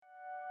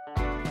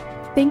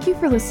Thank you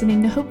for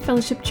listening to Hope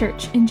Fellowship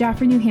Church in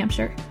Jaffrey, New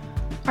Hampshire.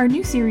 Our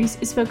new series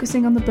is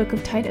focusing on the book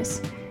of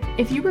Titus.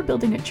 If you were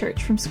building a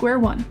church from square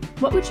one,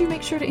 what would you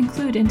make sure to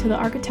include into the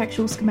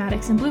architectural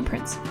schematics and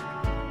blueprints?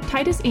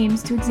 Titus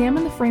aims to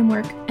examine the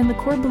framework and the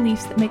core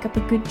beliefs that make up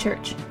a good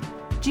church.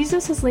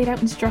 Jesus has laid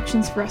out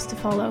instructions for us to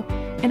follow,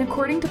 and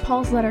according to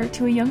Paul's letter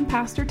to a young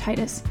pastor,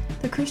 Titus,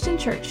 the Christian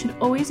church should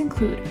always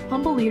include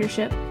humble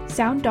leadership,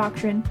 sound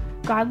doctrine,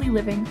 godly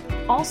living,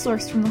 all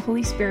sourced from the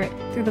Holy Spirit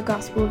through the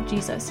gospel of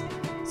Jesus.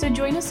 So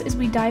join us as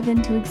we dive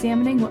into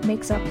examining what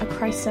makes up a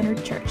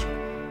Christ-centered church.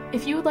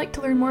 If you would like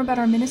to learn more about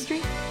our ministry,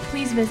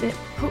 please visit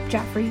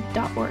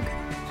hopejaffrey.org.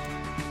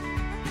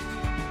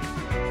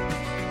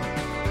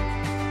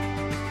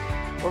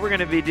 What we're going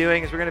to be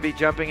doing is we're going to be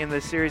jumping in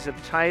the series of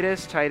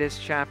Titus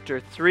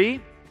chapter 3.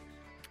 I'm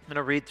going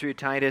to read through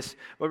Titus.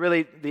 Well,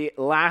 really, the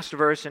last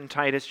verse in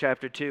Titus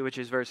chapter 2, which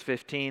is verse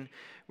 15,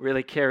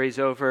 really carries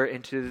over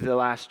into the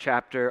last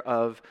chapter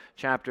of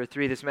chapter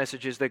 3. This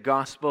message is the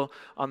gospel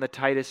on the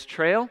Titus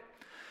trail.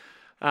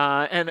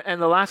 And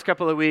the last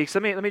couple of weeks,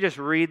 let me just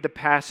read the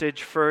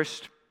passage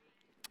first,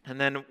 and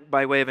then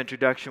by way of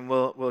introduction,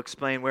 we'll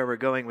explain where we're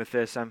going with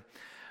this. I'm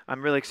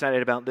really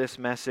excited about this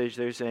message.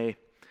 There's a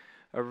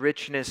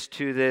richness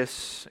to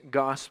this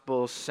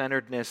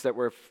gospel-centeredness that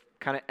we're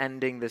kind of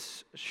ending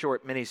this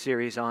short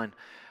mini-series on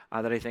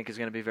that I think is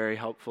going to be very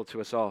helpful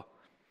to us all.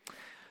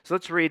 So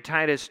let's read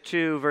Titus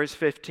 2, verse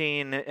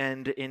 15,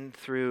 and in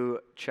through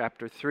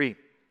chapter 3.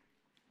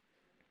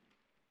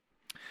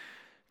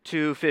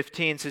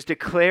 2:15 says,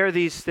 "Declare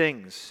these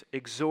things,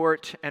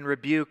 exhort and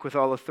rebuke with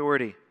all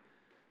authority.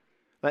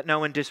 Let no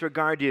one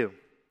disregard you."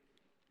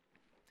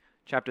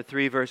 Chapter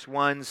 3, verse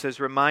 1 says,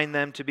 "Remind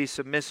them to be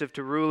submissive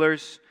to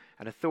rulers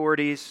and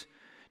authorities,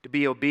 to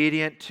be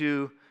obedient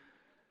to,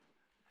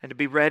 and to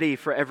be ready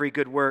for every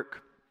good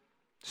work.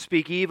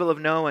 Speak evil of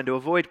no one, to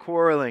avoid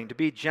quarreling, to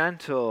be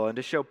gentle, and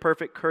to show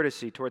perfect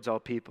courtesy towards all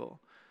people."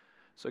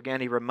 So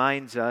again, he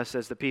reminds us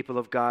as the people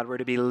of God, we're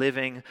to be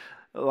living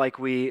like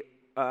we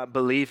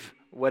believe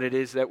what it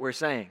is that we're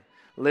saying.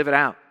 Live it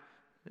out.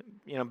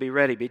 Be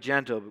ready, be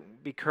gentle,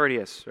 be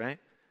courteous, right?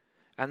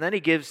 And then he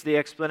gives the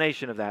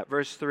explanation of that.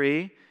 Verse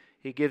 3,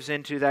 he gives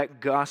into that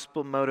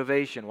gospel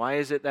motivation. Why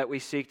is it that we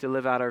seek to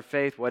live out our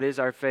faith? What is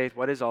our faith?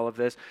 What is all of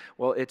this?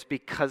 Well, it's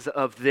because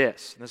of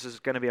this. This is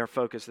going to be our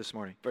focus this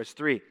morning. Verse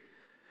 3,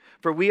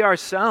 "For we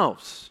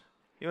ourselves,"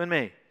 you and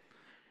me,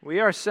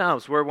 "we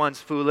ourselves were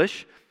once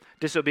foolish,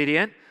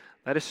 disobedient,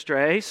 led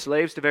astray,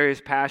 slaves to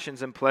various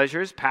passions and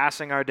pleasures,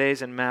 passing our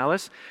days in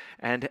malice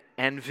and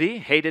envy,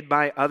 hated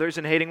by others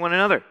and hating one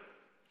another."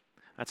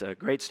 That's a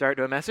great start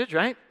to a message,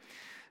 right?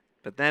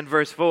 But then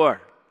verse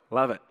 4,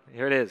 love it.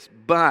 Here it is.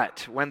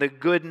 "But when the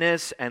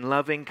goodness and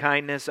loving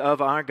kindness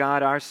of our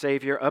God, our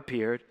Savior,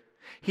 appeared,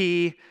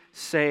 He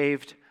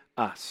saved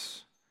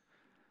us.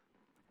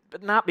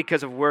 But not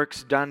because of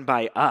works done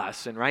by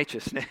us in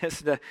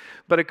righteousness,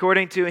 but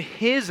according to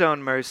His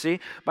own mercy,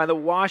 by the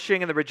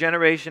washing and the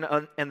regeneration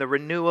and the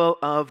renewal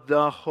of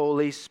the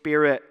Holy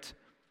Spirit,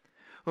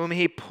 whom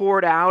He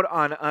poured out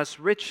on us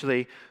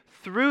richly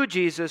through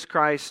Jesus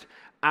Christ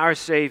our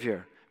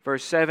Savior."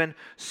 Verse 7,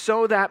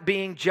 "So that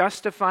being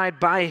justified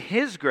by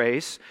His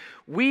grace,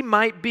 we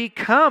might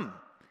become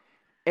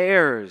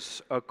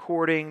heirs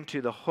according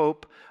to the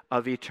hope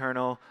of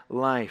eternal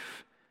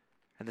life."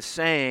 And the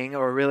saying,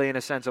 or really in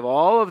a sense of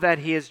all of that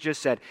he has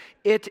just said,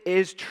 it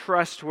is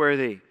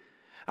trustworthy.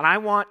 And I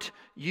want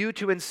you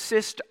to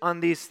insist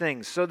on these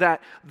things so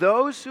that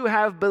those who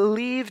have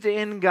believed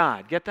in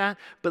God, get that?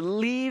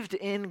 Believed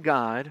in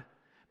God,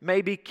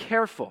 may be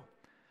careful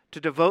to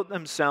devote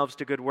themselves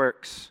to good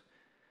works.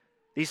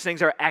 These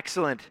things are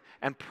excellent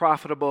and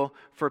profitable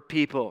for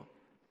people.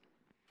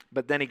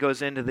 But then he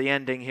goes into the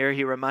ending here.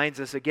 He reminds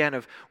us again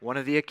of one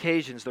of the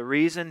occasions. The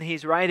reason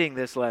he's writing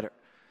this letter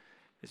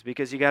is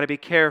because you got to be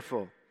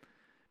careful.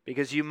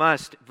 Because you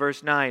must,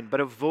 verse 9, "but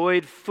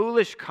avoid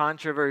foolish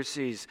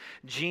controversies,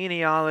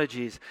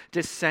 genealogies,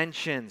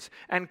 dissensions,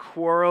 and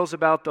quarrels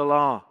about the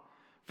law,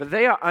 for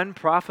they are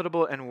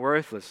unprofitable and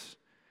worthless.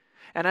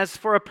 And as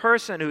for a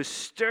person who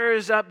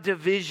stirs up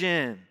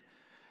division,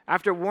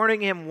 after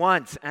warning him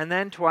once and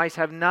then twice,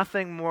 have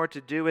nothing more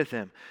to do with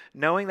him,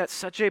 knowing that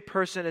such a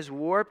person is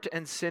warped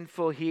and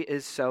sinful, he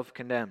is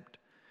self-condemned."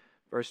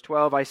 Verse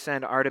 12, "I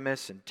send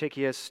Artemas and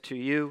Tychicus to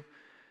you.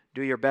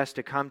 Do your best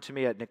to come to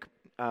me at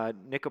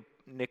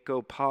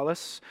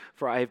Nicopolis,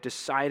 for I have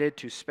decided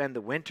to spend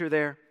the winter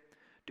there.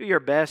 Do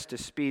your best to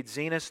speed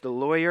Zenas the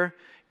lawyer."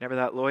 Remember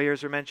that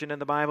lawyers are mentioned in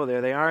the Bible?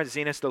 There they are,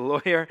 Zenas the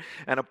lawyer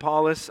and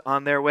Apollos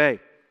on their way.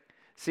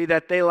 "See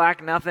that they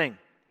lack nothing."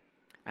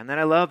 And then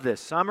I love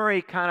this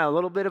summary, kind of a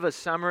little bit of a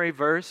summary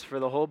verse for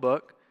the whole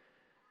book.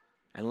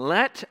 "And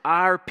let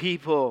our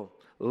people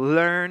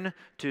learn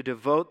to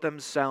devote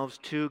themselves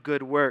to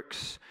good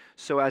works,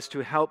 so as to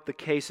help the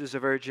cases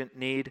of urgent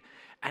need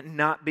and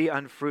not be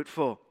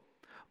unfruitful.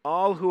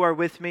 All who are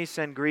with me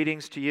send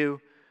greetings to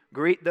you.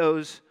 Greet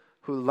those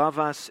who love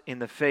us in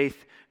the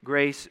faith.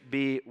 Grace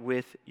be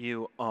with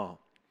you all."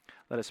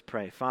 Let us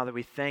pray. Father,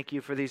 we thank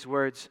you for these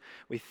words.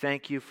 We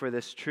thank you for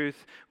this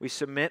truth. We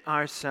submit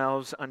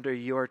ourselves under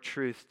your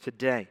truth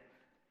today.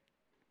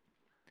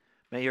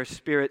 May your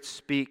Spirit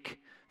speak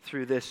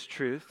through this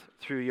truth,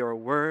 through your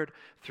word,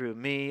 through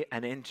me,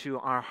 and into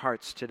our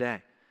hearts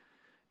today.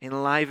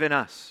 Enliven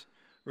us,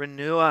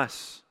 renew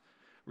us,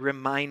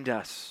 remind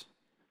us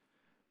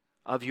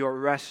of your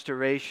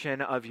restoration,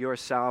 of your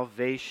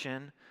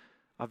salvation,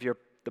 of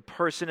the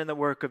person and the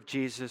work of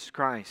Jesus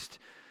Christ.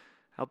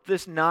 Help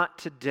this not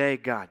today,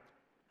 God.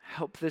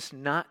 Help this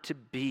not to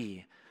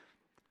be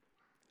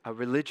a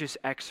religious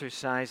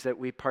exercise that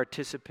we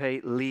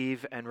participate,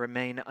 leave, and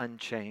remain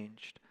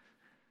unchanged.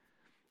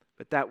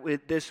 But that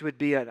this would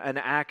be an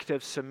act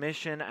of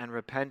submission and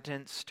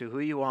repentance to who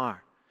you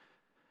are,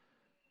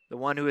 the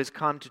one who has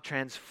come to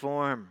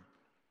transform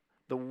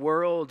the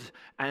world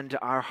and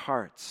our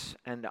hearts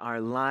and our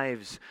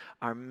lives,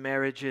 our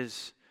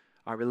marriages,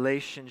 our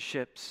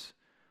relationships.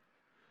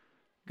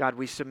 God,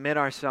 we submit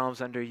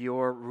ourselves under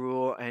your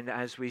rule, and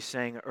as we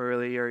sang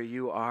earlier,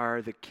 you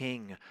are the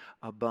King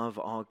above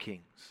all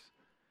kings.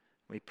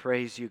 We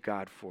praise you,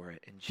 God, for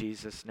it. In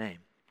Jesus' name,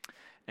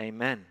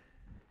 amen.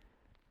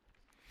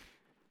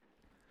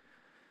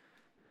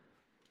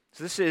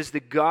 So this is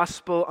the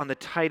gospel on the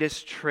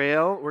Titus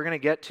trail. We're going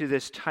to get to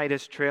this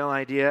Titus trail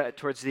idea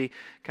towards the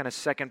kind of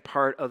second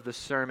part of the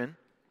sermon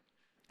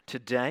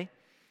today.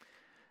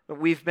 But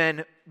we've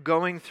been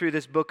going through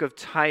this book of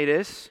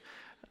Titus,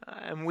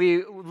 and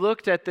we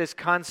looked at this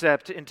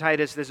concept in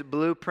Titus, this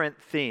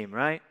blueprint theme,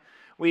 right?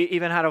 We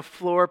even had a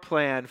floor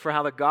plan for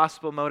how the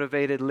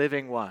gospel-motivated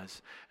living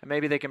was. And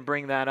maybe they can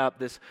bring that up,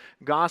 this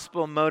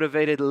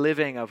gospel-motivated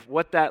living of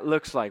what that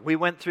looks like. We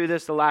went through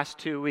this the last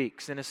 2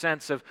 weeks in a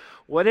sense of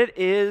what it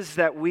is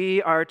that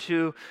we are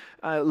to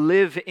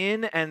live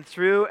in and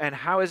through, and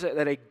how is it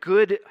that a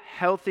good,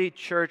 healthy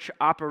church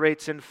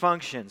operates and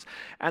functions.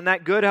 And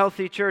that good,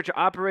 healthy church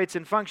operates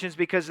and functions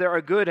because there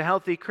are good,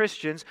 healthy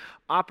Christians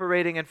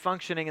operating and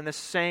functioning in the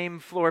same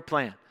floor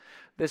plan,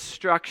 this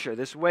structure,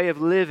 this way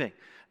of living.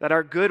 That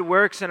our good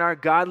works and our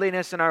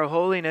godliness and our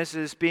holiness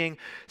is being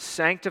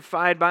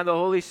sanctified by the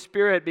Holy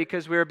Spirit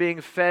because we are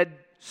being fed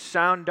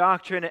sound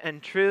doctrine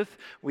and truth.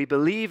 We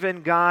believe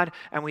in God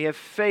and we have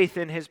faith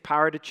in His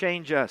power to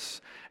change us.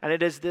 And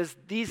it is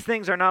these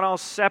things are not all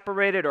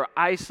separated or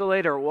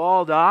isolated or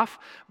walled off,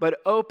 but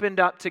opened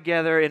up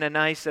together in a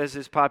nice, as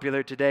is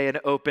popular today, an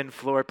open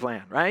floor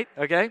plan, right?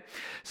 Okay?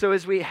 So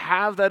as we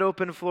have that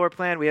open floor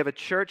plan, we have a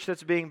church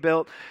that's being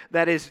built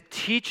that is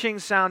teaching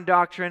sound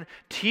doctrine,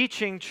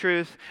 teaching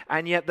truth,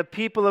 and yet the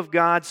people of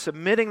God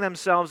submitting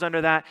themselves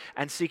under that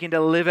and seeking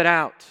to live it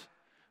out.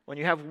 When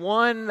you have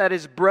one that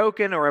is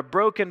broken or a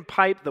broken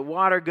pipe, the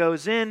water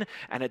goes in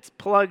and it's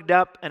plugged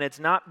up and it's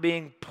not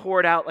being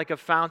poured out like a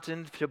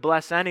fountain to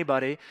bless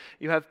anybody.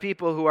 You have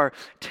people who are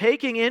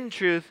taking in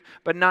truth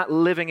but not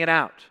living it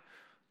out.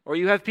 Or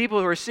you have people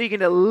who are seeking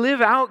to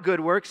live out good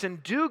works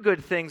and do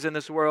good things in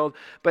this world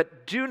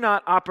but do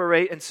not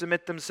operate and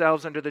submit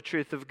themselves under the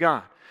truth of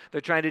God.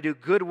 They're trying to do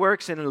good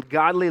works and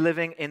godly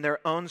living in their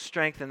own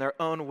strength, in their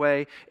own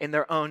way, in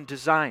their own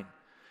design.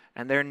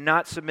 And they're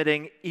not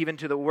submitting even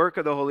to the work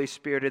of the Holy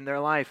Spirit in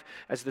their life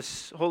as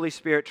the Holy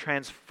Spirit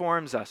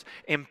transforms us,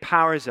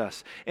 empowers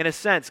us. In a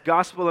sense,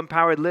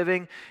 gospel-empowered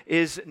living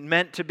is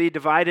meant to be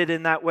divided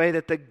in that way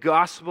that the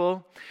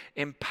gospel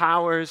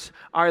empowers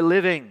our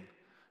living.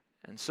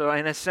 And so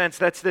in a sense,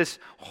 that's this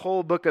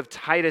whole book of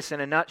Titus in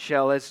a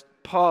nutshell as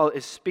Paul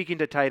is speaking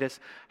to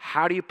Titus.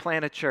 How do you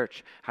plant a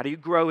church? How do you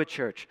grow a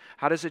church?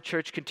 How does a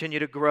church continue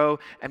to grow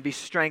and be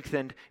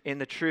strengthened in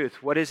the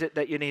truth? What is it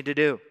that you need to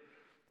do?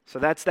 So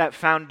that's that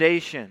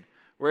foundation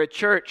where a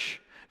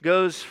church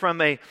goes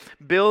from a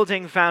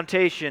building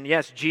foundation,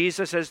 yes,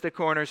 Jesus as the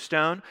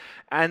cornerstone,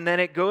 and then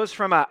it goes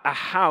from a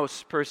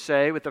house per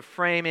se with a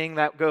framing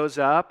that goes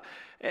up.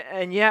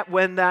 And yet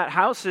when that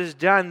house is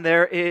done,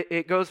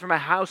 it goes from a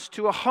house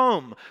to a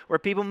home where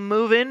people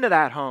move into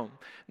that home.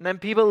 And then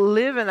people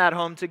live in that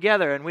home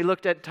together. And we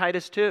looked at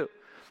Titus 2.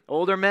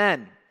 Older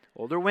men,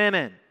 older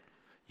women,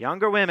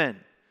 younger men.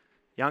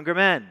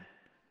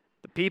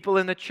 The people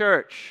in the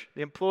church,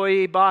 the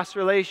employee-boss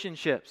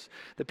relationships,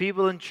 the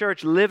people in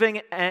church living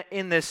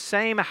in this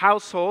same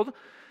household,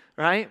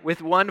 right,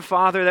 with one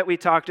father that we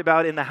talked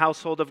about in the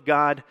household of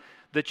God,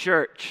 the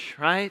church,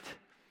 right?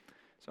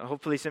 So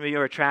hopefully some of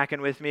you are tracking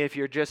with me. If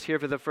you're just here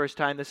for the first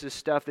time, this is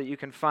stuff that you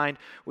can find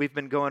we've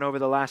been going over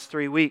the last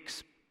 3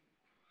 weeks.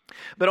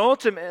 But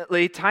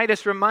ultimately,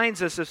 Titus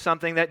reminds us of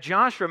something that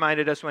Josh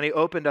reminded us when he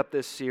opened up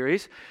this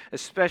series,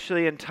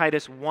 especially in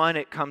Titus 1.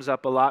 It comes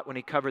up a lot when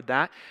he covered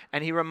that.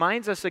 And he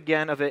reminds us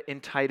again of it in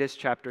Titus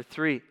chapter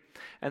 3.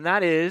 And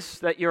that is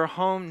that your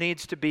home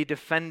needs to be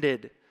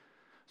defended.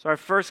 So our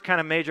first kind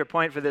of major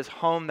point for this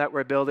home that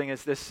we're building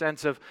is this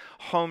sense of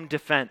home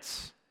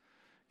defense.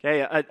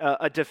 Okay,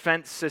 a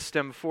defense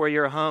system for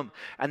your home.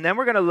 And then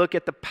we're going to look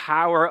at the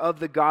power of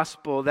the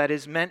gospel that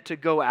is meant to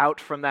go out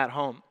from that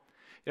home.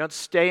 You don't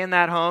stay in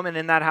that home and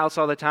in that house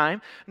all the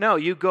time. No,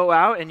 you go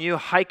out and you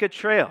hike a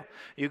trail.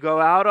 You go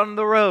out on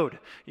the road.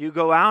 You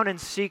go out and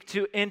seek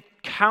to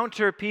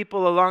encounter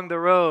people along the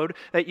road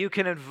that you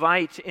can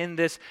invite in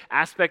this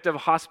aspect of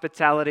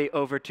hospitality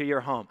over to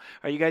your home.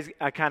 Are you guys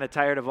kind of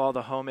tired of all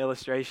the home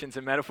illustrations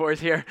and metaphors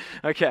here?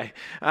 Okay.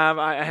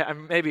 I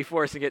may be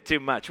forcing it too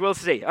much. We'll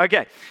see.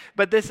 Okay.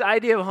 But this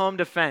idea of home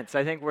defense,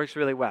 I think, works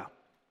really well.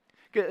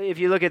 If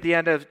you look at the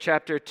end of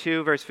chapter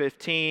 2, verse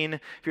 15,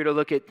 if you were to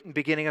look at the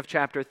beginning of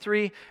chapter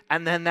 3,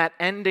 and then that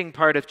ending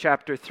part of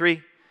chapter 3,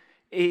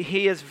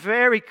 he is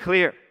very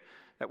clear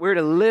that we're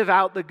to live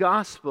out the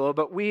gospel,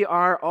 but we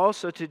are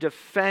also to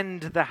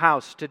defend the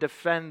house, to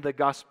defend the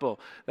gospel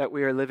that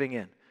we are living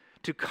in,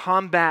 to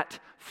combat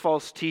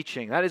false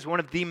teaching. That is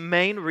one of the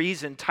main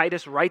reasons Paul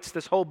writes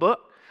this whole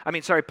book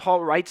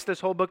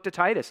to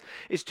Titus,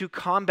 is to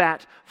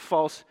combat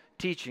false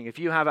teaching. If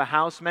you have a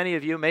house, many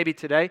of you, maybe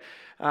today,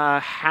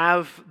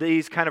 have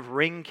these kind of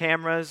ring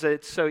cameras.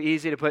 It's so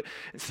easy to put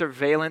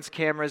surveillance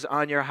cameras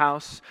on your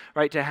house,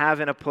 right? To have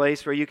in a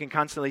place where you can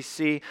constantly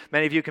see.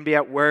 Many of you can be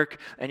at work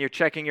and you're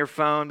checking your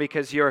phone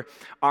because your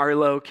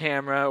Arlo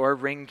camera or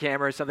ring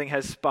camera or something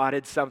has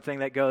spotted something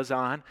that goes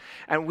on.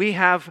 And we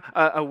have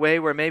a way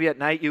where maybe at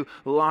night you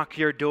lock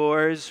your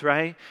doors,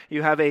 right?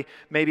 You have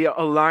maybe an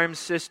alarm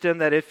system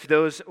that if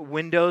those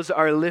windows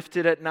are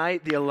lifted at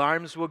night, the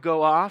alarms will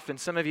go off. And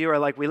some of you are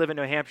like, we live in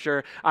New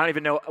Hampshire. I don't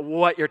even know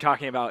what you're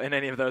talking about in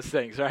any of those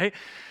things, right?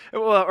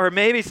 Well, or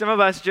maybe some of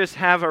us just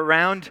have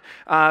around,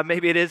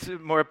 maybe it is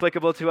more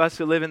applicable to us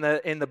who live in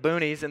the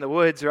boonies, in the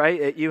woods,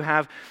 right? You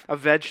have a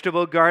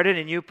vegetable garden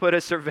and you put a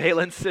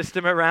surveillance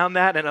system around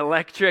that, an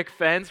electric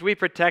fence. We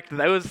protect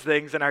those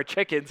things and our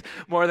chickens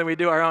more than we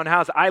do our own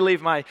house. I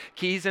leave my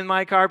keys in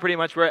my car pretty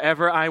much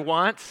wherever I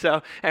want,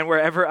 and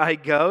wherever I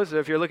go. So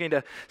if you're looking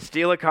to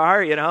steal a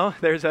car,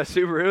 there's a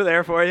Subaru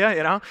there for you,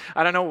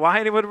 I don't know why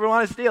anyone would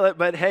want to steal it,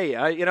 but hey,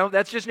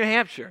 that's just New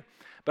Hampshire.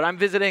 But I'm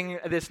visiting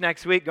this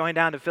next week, going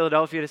down to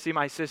Philadelphia to see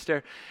my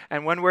sister.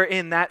 And when we're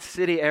in that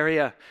city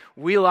area,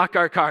 we lock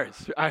our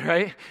cars, all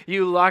right?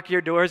 You lock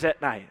your doors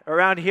at night.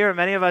 Around here,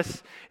 many of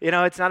us,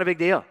 it's not a big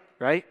deal,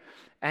 right?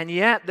 And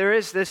yet there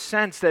is this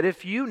sense that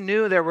if you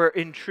knew there were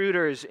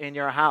intruders in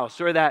your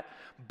house or that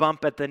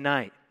bump at the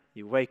night,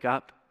 you wake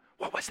up,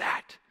 what was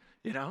that?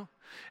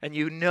 And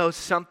you know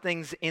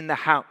something's in the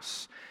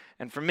house.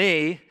 And for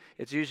me,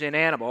 it's usually an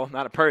animal,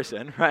 not a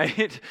person,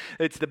 right?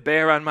 It's the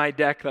bear on my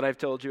deck that I've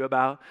told you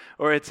about.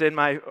 Or it's in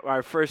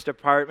our first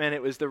apartment.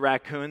 It was the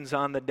raccoons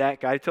on the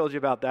deck. I told you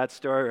about that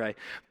story where I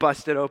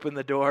busted open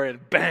the door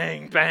and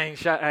bang, bang,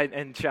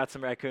 shot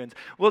some raccoons.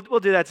 We'll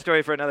do that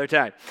story for another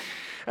time.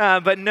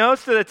 But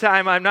most of the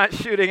time, I'm not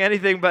shooting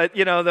anything but,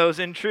 those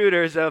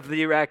intruders of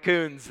the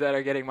raccoons that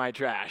are getting my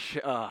trash.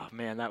 Oh,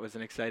 man, that was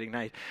an exciting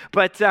night.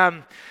 But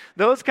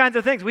those kinds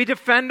of things. We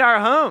defend our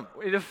home.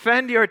 We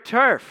defend your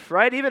turf,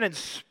 right? Even in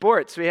sports,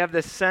 we have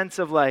this sense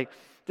of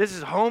this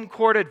is home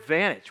court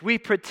advantage. We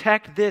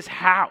protect this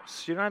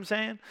house. You know what I'm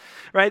saying?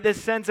 Right? This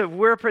sense of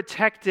we're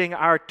protecting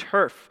our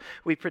turf.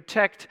 We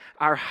protect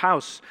our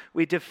house.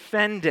 We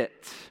defend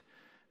it.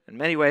 In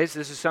many ways,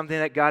 this is something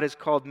that God has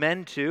called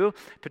men to,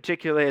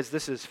 particularly as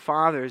this is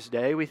Father's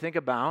Day. We think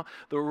about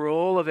the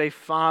role of a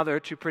father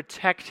to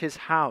protect his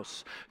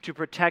house, to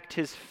protect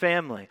his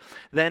family.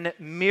 Then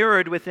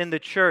mirrored within the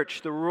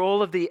church, the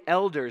role of the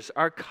elders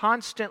are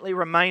constantly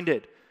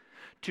reminded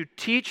to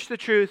teach the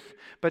truth,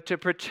 but to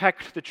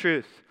protect the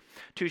truth.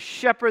 To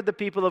shepherd the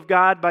people of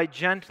God by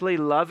gently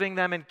loving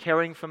them and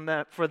caring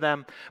for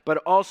them, but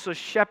also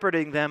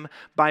shepherding them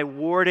by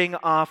warding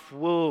off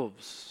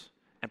wolves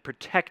and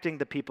protecting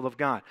the people of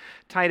God.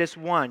 Titus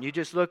 1, you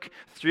just look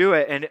through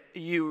it and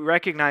you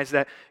recognize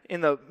that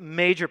in the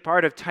major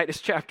part of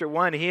Titus chapter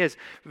 1, he is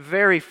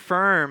very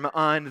firm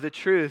on the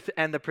truth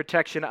and the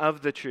protection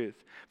of the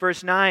truth.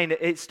 Verse 9,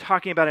 it's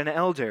talking about an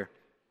elder.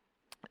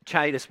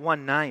 Titus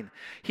 1:9.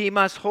 He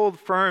must hold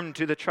firm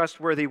to the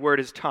trustworthy word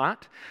as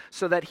taught,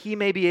 so that he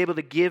may be able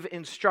to give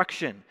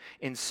instruction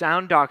in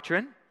sound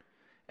doctrine,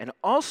 and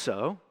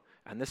also,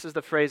 and this is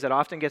the phrase that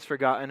often gets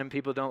forgotten and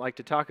people don't like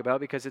to talk about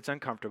because it's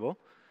uncomfortable,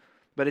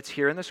 but it's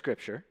here in the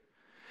scripture.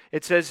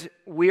 It says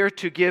we are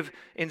to give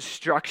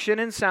instruction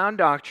in sound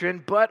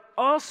doctrine, but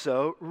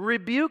also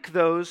rebuke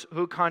those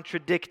who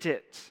contradict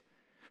it.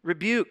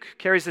 Rebuke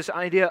carries this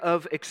idea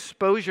of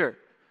exposure.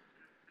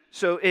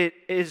 So it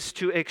is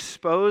to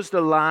expose the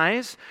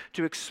lies,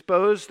 to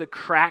expose the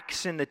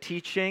cracks in the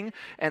teaching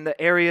and the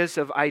areas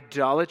of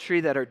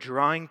idolatry that are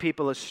drawing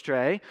people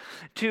astray,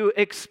 to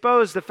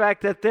expose the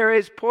fact that there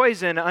is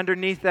poison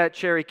underneath that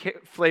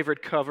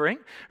cherry-flavored covering,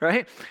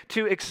 right?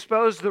 To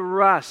expose the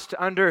rust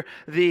under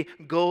the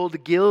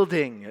gold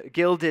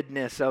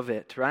gildedness of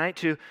it, right?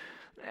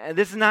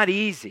 This is not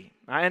easy.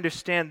 I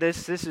understand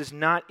this. This is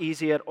not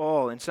easy at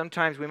all. And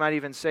sometimes we might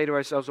even say to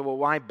ourselves, well,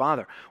 why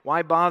bother?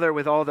 Why bother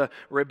with all the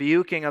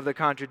rebuking of the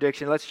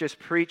contradiction? Let's just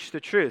preach the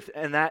truth.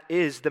 And that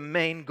is the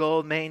main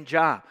goal, main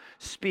job.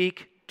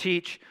 Speak,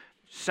 teach,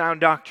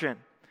 sound doctrine.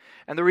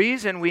 And the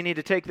reason we need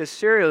to take this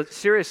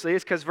seriously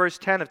is because verse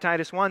 10 of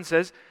Titus 1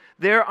 says,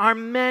 there are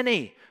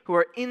many who who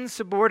are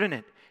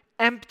insubordinate,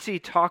 empty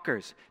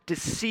talkers,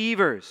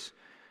 deceivers.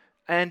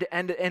 And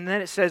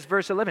then it says,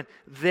 verse 11,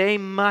 they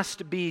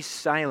must be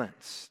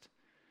silenced.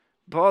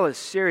 Paul is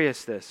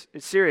serious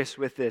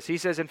with this. He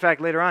says, in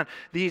fact, later on,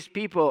 these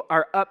people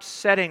are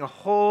upsetting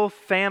whole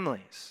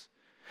families.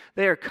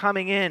 They are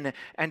coming in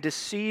and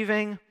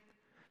deceiving.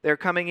 They're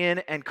coming in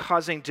and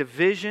causing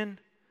division.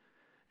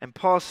 And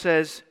Paul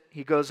says,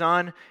 he goes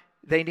on,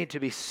 they need to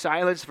be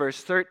silenced.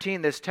 Verse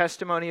 13, this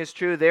testimony is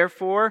true.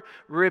 Therefore,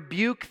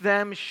 rebuke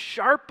them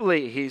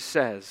sharply, he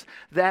says,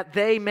 that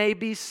they may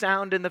be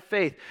sound in the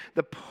faith.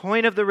 The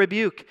point of the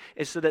rebuke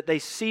is so that they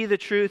see the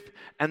truth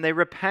and they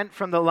repent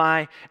from the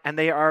lie and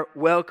they are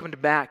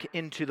welcomed back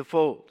into the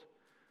fold.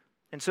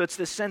 And so it's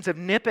this sense of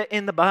nip it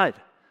in the bud.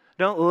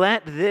 Don't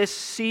let this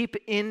seep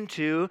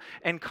into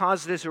and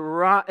cause this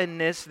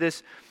rottenness,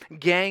 this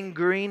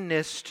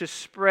gangreneness to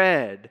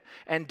spread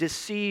and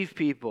deceive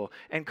people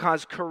and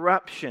cause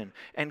corruption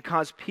and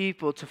cause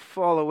people to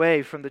fall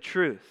away from the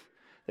truth.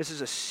 This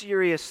is a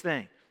serious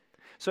thing.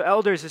 So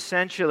elders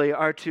essentially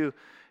are to,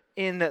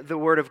 in the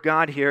Word of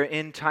God here,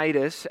 in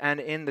Titus and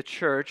in the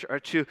church, are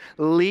to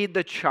lead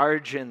the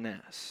charge in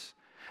this,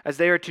 as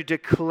they are to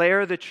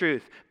declare the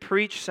truth,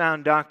 preach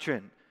sound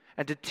doctrine,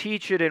 and to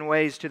teach it in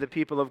ways to the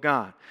people of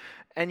God.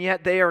 And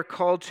yet they are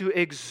called to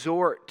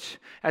exhort,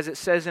 as it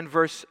says in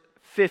verse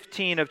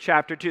 15 of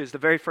chapter 2. It's the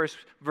very first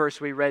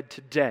verse we read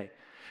today.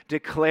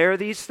 Declare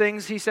these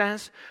things, he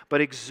says,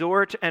 but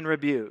exhort and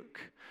rebuke.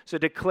 So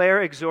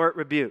declare, exhort,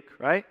 rebuke,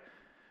 right?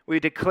 We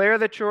declare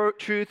the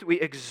truth, we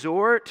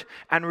exhort,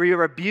 and we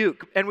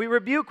rebuke. And we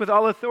rebuke with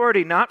all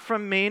authority, not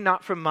from me,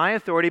 not from my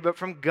authority, but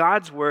from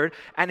God's word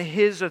and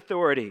his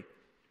authority.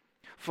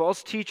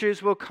 False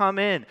teachers will come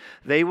in.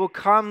 They will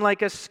come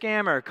like a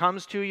scammer,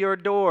 comes to your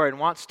door and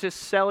wants to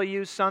sell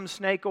you some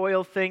snake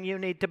oil thing you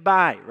need to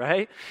buy,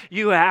 right?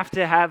 You have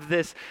to have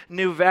this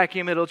new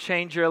vacuum. It'll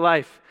change your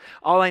life.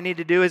 All I need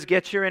to do is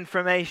get your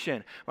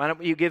information. Why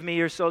don't you give me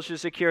your social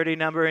security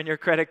number and your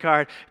credit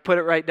card, put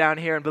it right down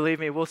here, and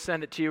believe me, we'll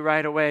send it to you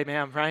right away,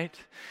 ma'am, right?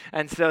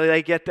 And so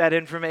they get that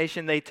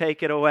information, they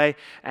take it away,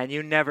 and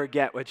you never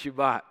get what you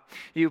bought.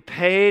 You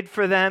paid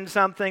for them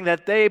something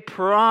that they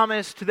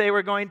promised they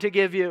were going to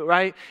give you,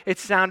 right? It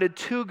sounded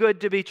too good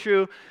to be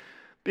true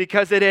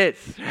because it is,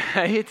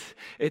 right?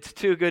 It's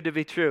too good to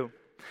be true.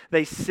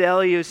 They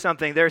sell you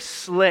something. They're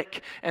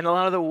slick. And a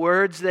lot of the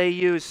words they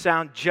use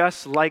sound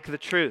just like the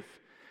truth.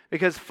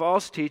 Because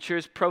false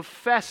teachers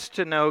profess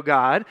to know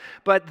God,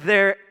 but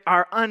they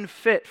are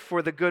unfit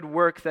for the good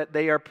work that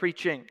they are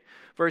preaching.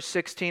 Verse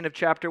 16 of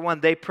chapter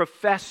 1, they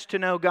profess to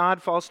know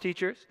God, false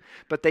teachers,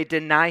 but they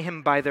deny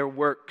him by their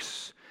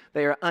works.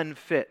 They are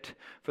unfit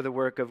for the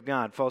work of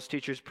God. False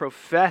teachers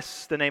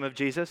profess the name of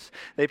Jesus.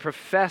 They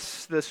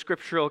profess the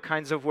scriptural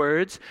kinds of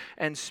words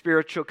and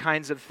spiritual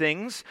kinds of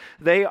things.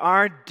 They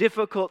are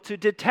difficult to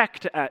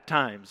detect at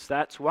times.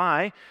 That's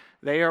why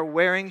they are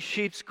wearing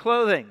sheep's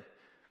clothing.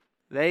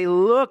 They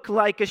look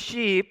like a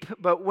sheep,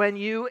 but when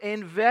you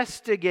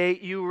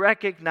investigate, you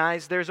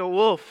recognize there's a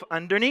wolf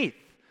underneath.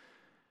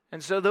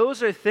 And so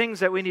those are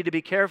things that we need to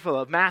be careful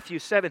of. Matthew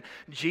 7,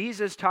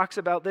 Jesus talks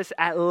about this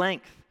at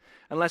length.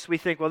 Unless we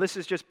think, well, this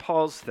is just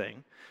Paul's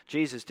thing.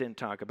 Jesus didn't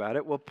talk about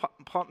it. Well,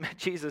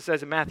 Jesus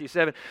says in Matthew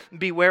 7,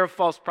 beware of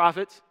false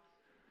prophets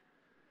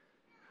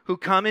who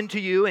come into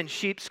you in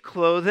sheep's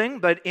clothing,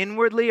 but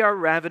inwardly are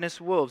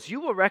ravenous wolves. You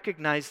will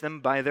recognize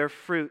them by their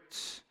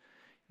fruits.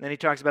 And then he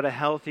talks about a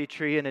healthy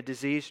tree and a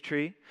diseased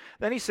tree.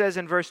 Then he says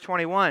in verse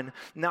 21,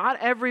 not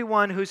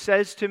everyone who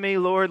says to me,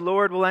 Lord,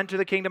 Lord, will enter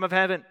the kingdom of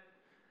heaven,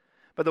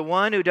 but the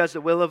one who does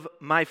the will of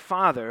my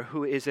Father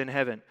who is in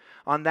heaven.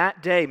 On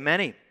that day,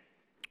 many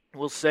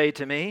will say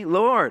to me,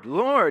 Lord,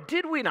 Lord,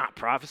 did we not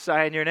prophesy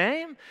in your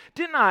name?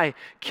 Didn't I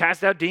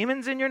cast out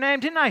demons in your name?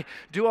 Didn't I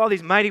do all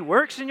these mighty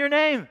works in your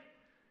name?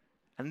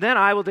 And then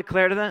I will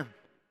declare to them,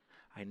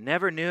 I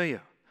never knew you.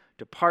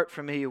 Depart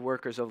from me, you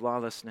workers of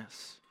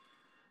lawlessness.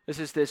 This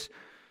is this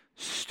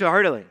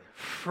startling,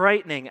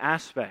 frightening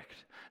aspect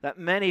that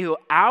many who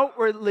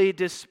outwardly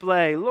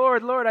display,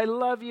 Lord, Lord, I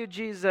love you,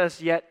 Jesus,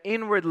 yet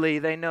inwardly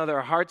they know their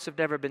hearts have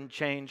never been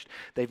changed.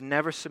 They've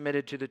never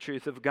submitted to the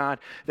truth of God.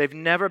 They've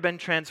never been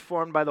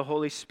transformed by the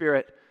Holy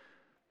Spirit.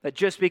 That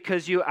just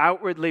because you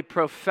outwardly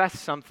profess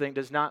something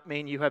does not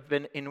mean you have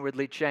been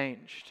inwardly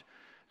changed.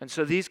 And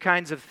so these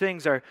kinds of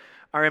things are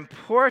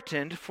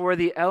important for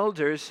the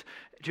elders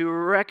to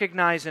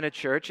recognize in a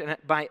church, and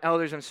by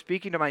elders I'm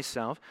speaking to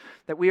myself,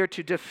 that we are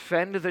to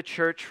defend the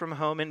church from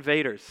home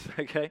invaders,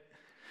 okay?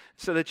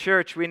 So the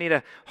church, we need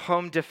a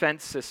home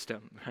defense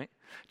system, right,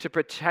 to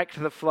protect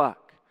the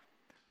flock.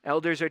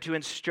 Elders are to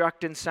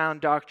instruct in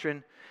sound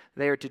doctrine.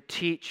 They are to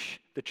teach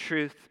the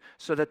truth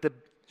so that the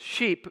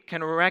sheep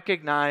can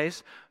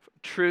recognize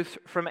truth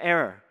from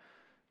error,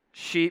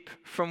 sheep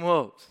from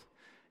wolves.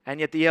 And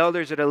yet the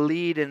elders are to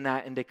lead in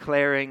that, in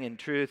declaring in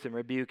truth and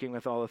rebuking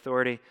with all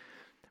authority,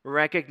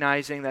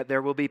 recognizing that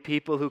there will be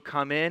people who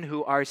come in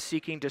who are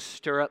seeking to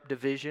stir up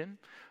division.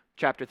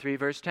 Chapter 3,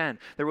 verse 10.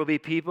 There will be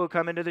people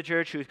come into the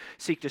church who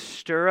seek to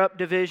stir up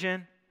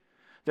division,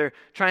 They're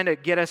trying to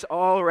get us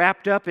all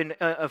wrapped up in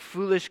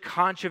foolish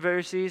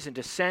controversies and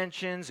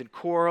dissensions and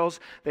quarrels.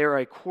 They are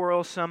a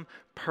quarrelsome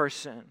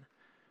person.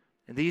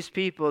 And these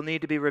people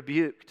need to be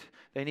rebuked.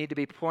 They need to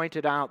be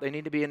pointed out. They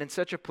need to be in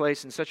such a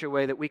place, in such a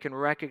way that we can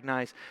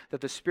recognize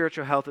that the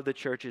spiritual health of the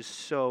church is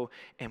so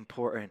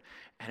important.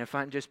 And if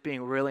I'm just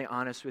being really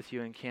honest with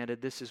you and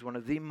candid, this is one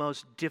of the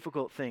most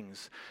difficult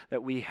things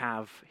that we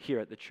have here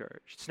at the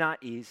church. It's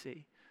not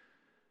easy.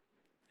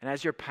 And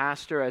as your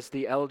pastor, as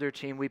the elder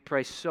team, we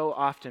pray so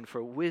often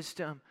for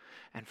wisdom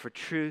and for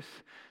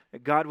truth,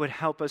 that God would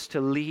help us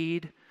to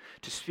lead,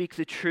 to speak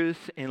the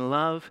truth in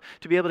love,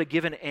 to be able to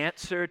give an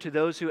answer to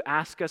those who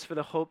ask us for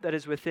the hope that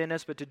is within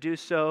us, but to do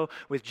so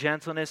with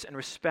gentleness and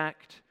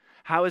respect.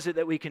 How is it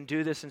that we can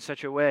do this in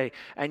such a way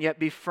and yet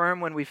be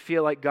firm when we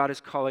feel like God is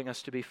calling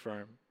us to be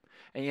firm,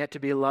 and yet to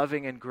be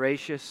loving and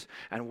gracious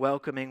and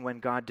welcoming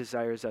when God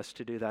desires us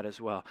to do that as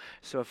well?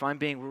 So if I'm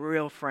being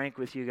real frank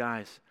with you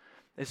guys,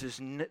 this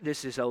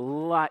is a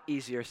lot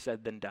easier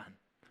said than done,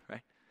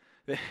 right?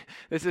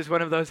 This is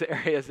one of those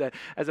areas that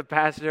as a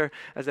pastor,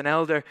 as an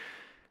elder,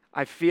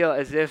 I feel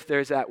as if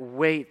there's that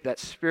weight, that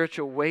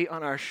spiritual weight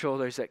on our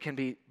shoulders that can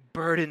be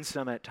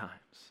burdensome at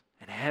times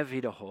and heavy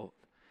to hold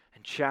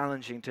and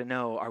challenging to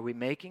know, are we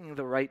making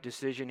the right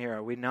decision here?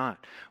 Are we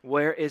not?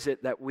 Where is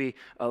it that we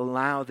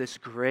allow this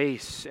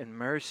grace and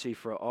mercy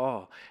for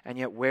all? And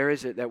yet where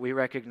is it that we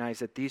recognize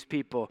that these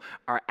people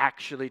are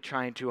actually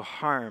trying to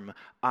harm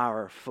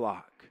our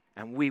flock?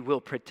 And we will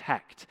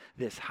protect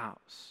this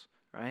house,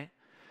 right?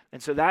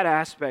 And so that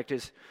aspect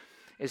is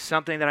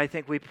something that I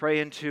think we pray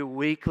into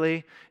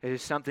weekly. It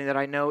is something that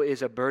I know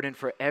is a burden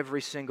for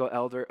every single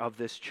elder of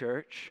this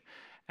church.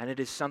 And it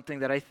is something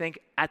that I think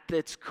at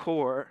its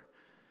core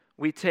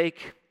we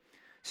take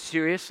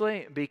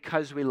seriously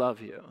because we love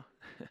you.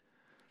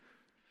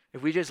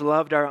 If we just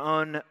loved our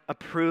own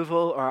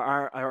approval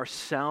or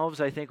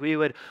ourselves, I think we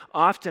would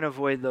often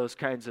avoid those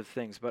kinds of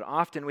things. But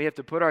often we have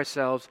to put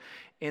ourselves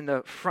in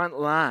the front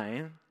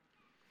line.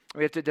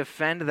 We have to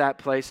defend that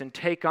place and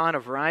take on a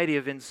variety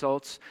of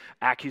insults,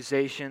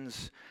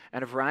 accusations,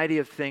 and a variety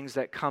of things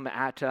that come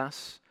at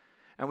us.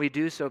 And we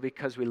do so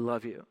because we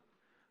love you.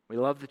 We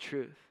love the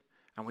truth.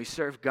 And we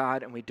serve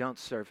God and we don't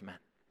serve men.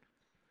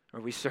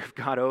 Or we serve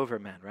God over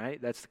men,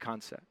 right? That's the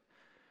concept.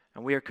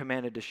 And we are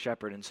commanded to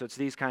shepherd. And so it's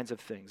these kinds of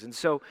things. And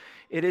so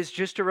it is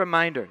just a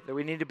reminder that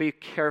we need to be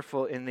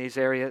careful in these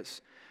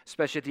areas,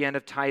 especially at the end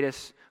of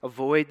Titus.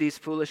 Avoid these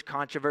foolish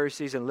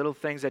controversies and little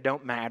things that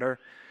don't matter.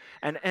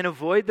 And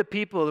avoid the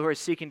people who are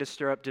seeking to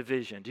stir up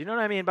division. Do you know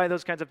what I mean by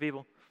those kinds of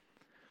people?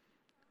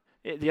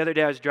 The other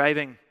day I was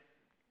driving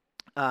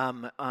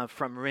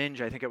from Ringe,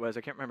 I think it was.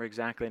 I can't remember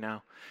exactly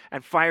now.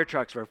 And fire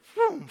trucks were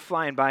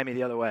flying by me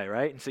the other way,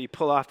 right? And so you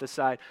pull off the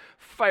side.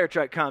 Fire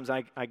truck comes.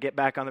 I get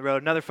back on the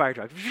road. Another fire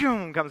truck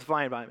comes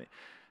flying by me.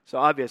 So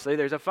obviously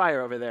there's a fire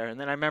over there. And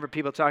then I remember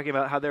people talking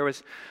about how there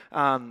was,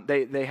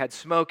 they had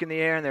smoke in the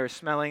air and they were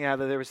smelling out.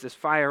 There was this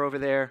fire over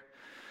there.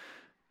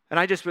 And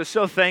I just was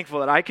so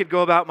thankful that I could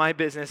go about my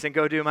business and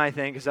go do my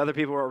thing because other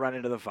people were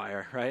running to the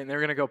fire, right? And they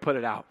were going to go put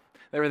it out.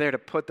 They were there to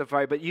put the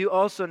fire. But you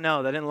also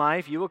know that in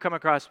life you will come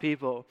across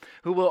people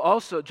who will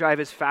also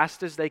drive as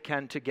fast as they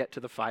can to get to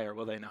the fire,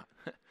 will they not?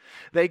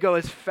 They go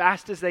as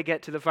fast as they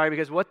get to the fire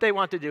because what they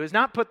want to do is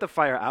not put the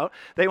fire out.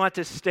 They want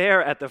to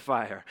stare at the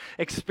fire,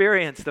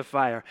 experience the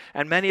fire.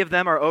 And many of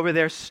them are over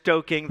there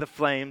stoking the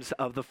flames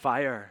of the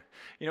fire.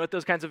 You know what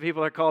those kinds of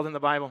people are called in the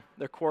Bible?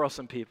 They're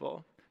quarrelsome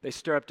people. They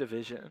stir up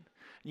division.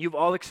 You've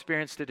all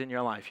experienced it in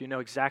your life. You know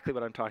exactly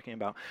what I'm talking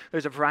about.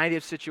 There's a variety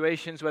of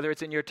situations, whether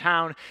it's in your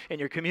town, in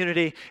your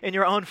community, in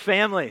your own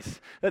families,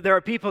 that there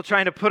are people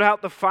trying to put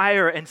out the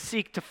fire and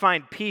seek to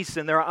find peace,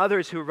 and there are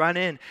others who run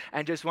in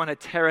and just want to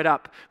tear it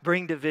up,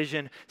 bring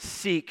division,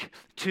 seek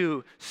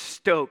to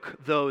stoke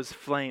those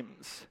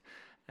flames.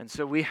 And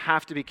so we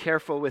have to be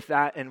careful with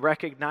that and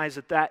recognize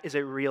that that is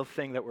a real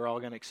thing that we're all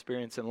going to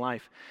experience in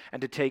life,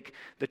 and to take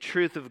the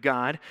truth of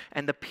God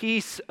and the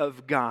peace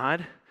of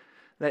God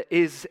that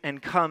is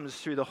and comes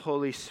through the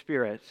Holy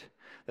Spirit,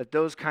 that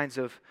those kinds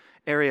of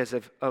areas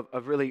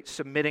of really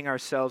submitting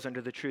ourselves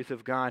under the truth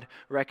of God,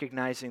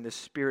 recognizing the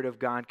Spirit of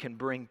God can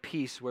bring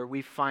peace where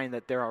we find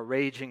that there are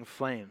raging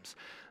flames.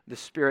 The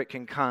Spirit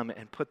can come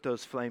and put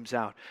those flames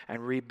out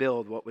and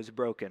rebuild what was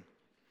broken.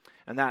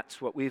 And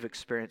that's what we've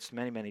experienced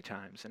many, many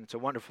times, and it's a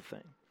wonderful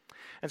thing.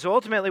 And so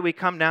ultimately we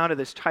come down to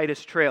this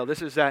Titus trail.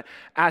 This is that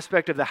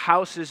aspect of the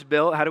house is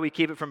built. How do we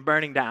keep it from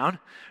burning down,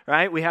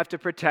 right? We have to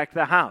protect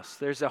the house.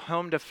 There's a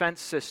home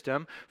defense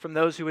system from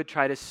those who would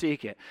try to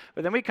seek it.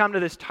 But then we come to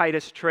this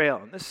Titus trail.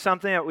 And this is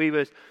something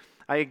that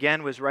I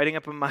again was writing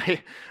up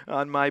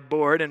on my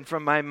board and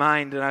from my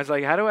mind. And I was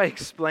like, how do I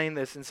explain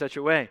this in such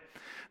a way?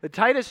 The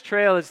Titus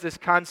trail is this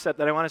concept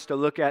that I want us to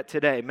look at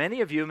today.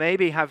 Many of you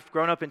maybe have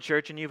grown up in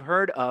church and you've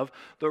heard of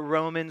the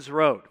Romans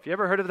Road. Have you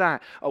ever heard of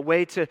that? A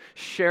way to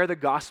share the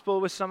gospel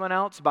with someone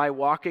else by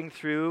walking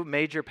through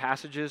major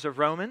passages of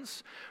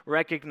Romans,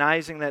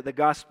 recognizing that the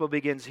gospel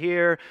begins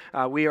here.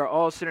 We are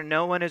all sinners.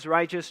 No one is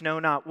righteous, no,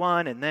 not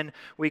one. And then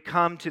we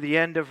come to the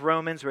end of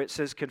Romans where it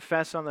says,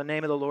 confess on the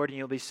name of the Lord and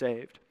you'll be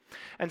saved.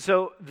 And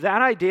so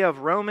that idea of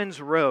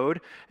Romans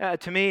Road,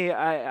 to me,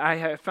 I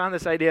have found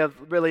this idea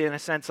of really, in a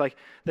sense, like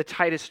the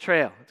Titus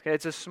Trail. Okay,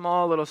 it's a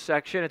small little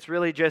section. It's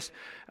really just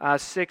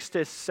 6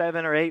 to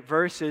 7 or 8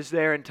 verses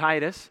there in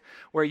Titus,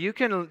 where you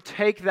can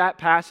take that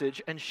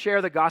passage and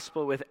share the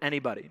gospel with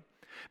anybody.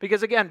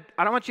 Because again,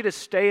 I don't want you to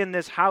stay in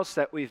this house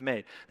that we've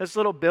made. This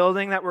little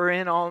building that we're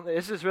in,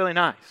 this is really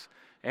nice.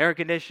 Air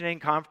conditioning,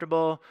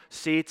 comfortable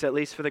seats, at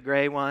least for the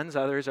gray ones.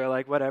 Others are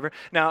like, whatever.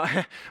 Now,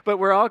 but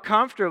we're all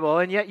comfortable,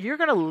 and yet you're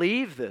going to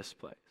leave this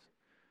place.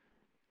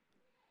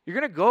 You're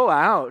going to go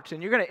out,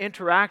 and you're going to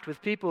interact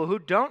with people who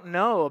don't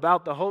know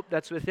about the hope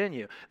that's within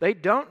you. They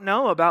don't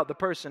know about the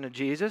person of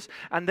Jesus,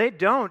 and they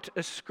don't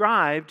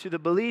ascribe to the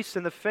beliefs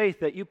and the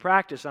faith that you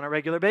practice on a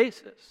regular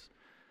basis.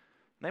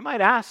 They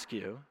might ask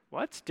you,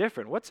 what's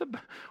different?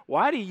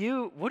 What do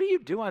you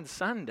do on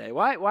Sunday?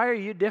 Why are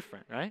you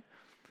different, right?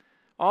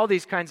 All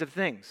these kinds of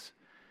things.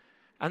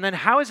 And then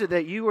how is it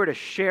that you were to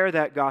share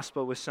that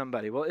gospel with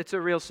somebody? Well, it's a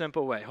real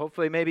simple way.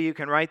 Hopefully, maybe you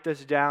can write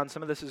this down.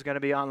 Some of this is going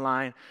to be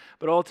online.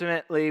 But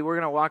ultimately, we're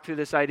going to walk through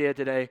this idea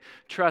today.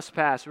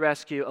 Trespass,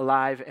 rescue,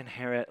 alive,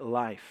 inherit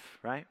life,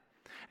 right?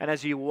 And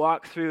as you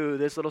walk through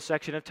this little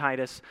section of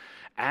Titus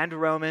and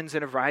Romans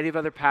and a variety of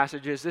other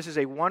passages, this is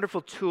a wonderful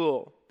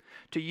tool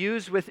to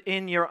use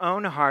within your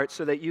own heart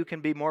so that you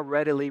can be more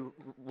readily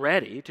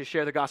ready to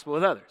share the gospel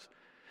with others.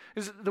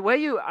 Because the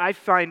way I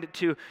find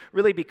to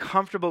really be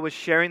comfortable with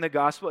sharing the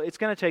gospel, it's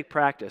going to take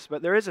practice.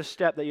 But there is a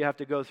step that you have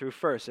to go through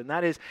first, and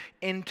that is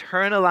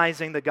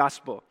internalizing the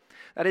gospel.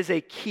 That is a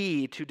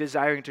key to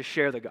desiring to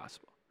share the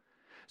gospel.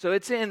 So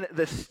it's in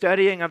the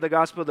studying of the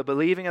gospel, the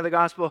believing of the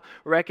gospel,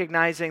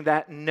 recognizing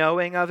that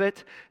knowing of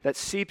it that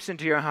seeps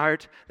into your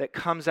heart, that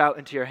comes out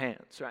into your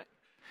hands, right?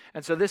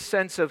 And so this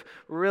sense of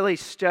really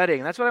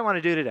studying, that's what I want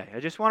to do today.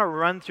 I just want to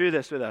run through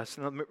this with us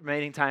in the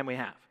remaining time we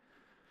have.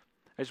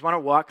 I just want to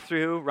walk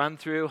through, run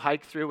through,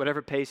 hike through,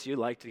 whatever pace you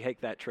like to take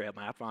that trail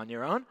map on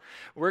your own.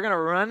 We're going to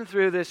run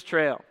through this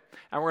trail,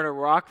 and we're going to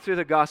walk through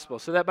the gospel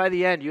so that by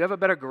the end you have a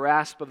better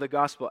grasp of the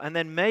gospel. And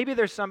then maybe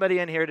there's somebody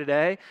in here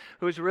today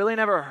who's really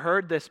never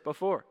heard this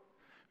before.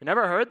 You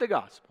never heard the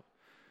gospel.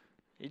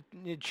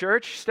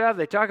 Church stuff,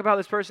 they talk about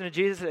this person of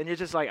Jesus, and you're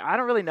just like, I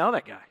don't really know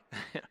that guy.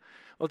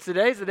 Well,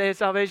 today's the day of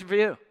salvation for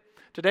you.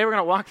 Today we're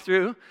going to walk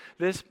through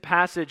this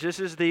passage. This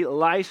is the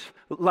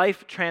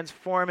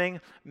life-transforming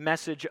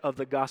message of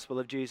the gospel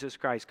of Jesus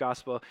Christ.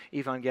 Gospel,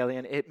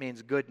 evangelion, it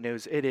means good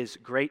news. It is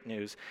great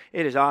news.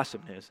 It is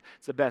awesome news.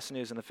 It's the best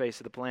news on the face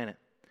of the planet.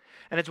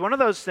 And it's one of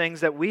those things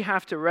that we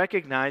have to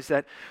recognize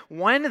that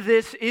when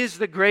this is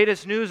the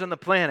greatest news on the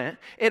planet,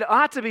 it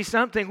ought to be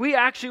something we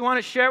actually want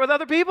to share with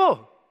other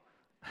people.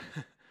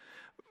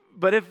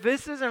 But if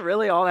this isn't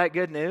really all that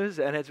good news,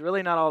 and it's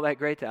really not all that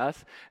great to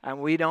us, and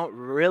we don't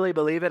really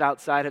believe it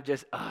outside of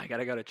just, I got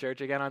to go to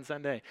church again on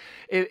Sunday.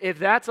 If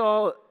that's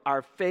all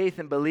our faith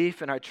and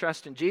belief and our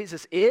trust in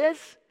Jesus is,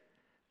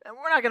 then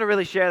we're not going to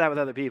really share that with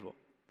other people.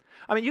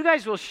 I mean, you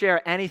guys will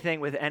share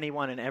anything with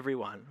anyone and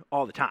everyone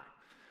all the time,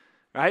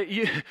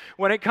 right?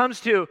 When it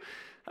comes to,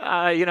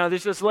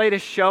 there's this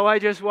latest show I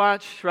just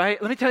watched,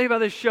 right? Let me tell you about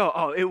this show.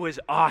 Oh, it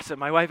was awesome.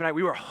 My wife and I,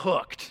 we were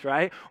hooked,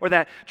 right? Or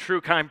that True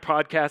Crime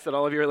podcast that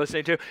all of you are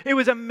listening to. It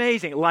was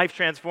amazing,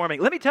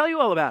 life-transforming. Let me tell you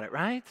all about it,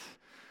 right?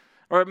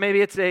 Or maybe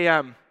it's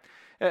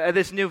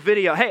this new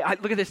video. Hey,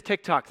 look at this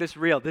TikTok, this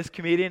reel. This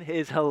comedian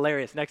is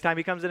hilarious. Next time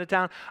he comes into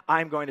town,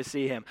 I'm going to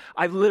see him.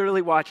 I've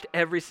literally watched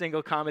every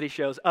single comedy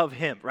shows of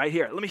him right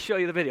here. Let me show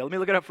you the video. Let me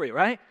look it up for you,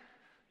 right?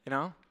 I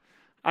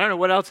don't know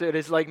what else it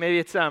is. Like maybe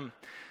it's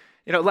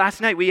last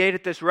night we ate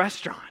at this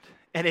restaurant,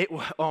 and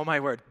oh my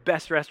word,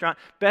 best restaurant,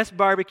 best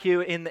barbecue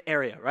in the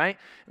area, right?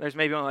 There's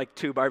maybe only like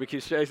 2 barbecue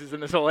places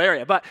in this whole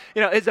area, but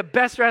it's the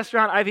best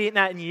restaurant I've eaten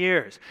at in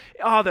years.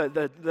 Oh,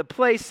 the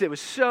place, it was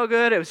so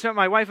good. It was something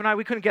my wife and I,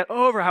 we couldn't get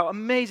over how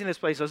amazing this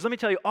place was. Let me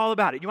tell you all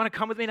about it. You want to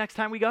come with me next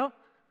time we go?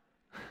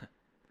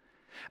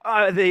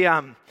 Life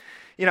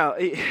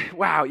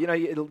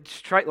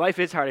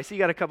is hard. I see you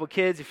got a couple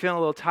kids. You're feeling a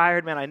little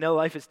tired, man. I know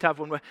life is tough.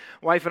 When my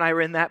wife and I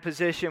were in that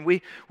position,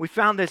 we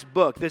found this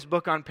book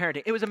on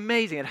parenting. It was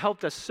amazing. It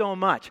helped us so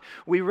much.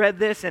 We read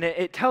this, and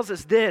it tells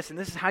us this, and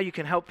this is how you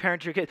can help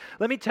parent your kids.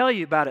 Let me tell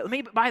you about it. Let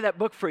me buy that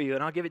book for you,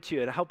 and I'll give it to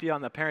you. It'll help you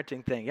on the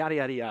parenting thing, yada,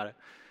 yada, yada.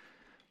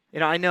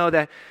 I know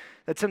that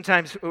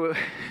sometimes, this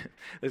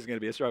is going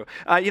to be a struggle.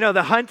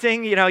 The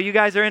hunting, you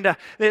guys are into,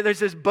 there's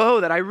this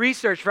bow that I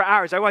researched for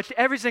hours. I watched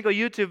every single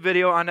YouTube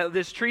video on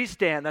this tree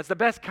stand. That's the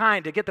best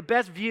kind to get the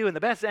best view and the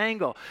best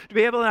angle, to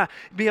be able to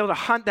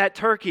hunt that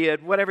turkey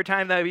at whatever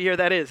time of year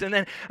that is. And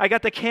then I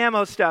got the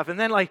camo stuff. And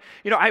then I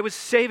was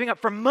saving up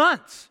for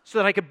months so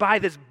that I could buy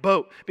this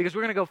boat because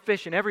we're going to go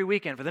fishing every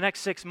weekend for the next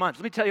 6 months.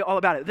 Let me tell you all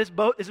about it. This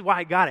boat, this is why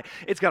I got it.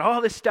 It's got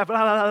all this stuff,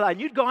 blah, blah, blah,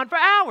 and you'd go on for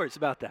hours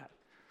about that.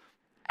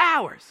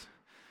 Hours.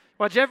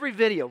 Watch every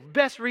video,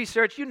 best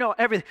research,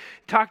 everything.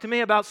 Talk to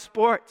me about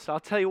sports. I'll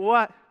tell you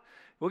what,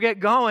 we'll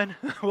get going.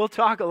 We'll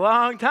talk a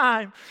long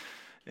time.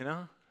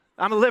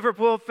 I'm a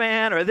Liverpool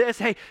fan, or this.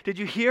 Hey, did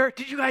you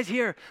guys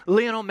hear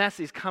Lionel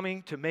Messi's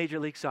coming to Major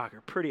League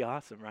Soccer? Pretty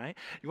awesome, right?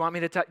 You want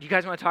me to talk? You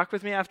guys want to talk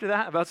with me after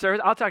that about service?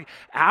 I'll talk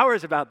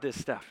hours about this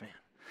stuff, man.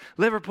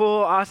 Liverpool,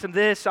 awesome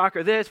this,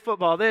 soccer this,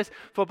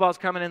 football's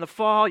coming in the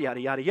fall,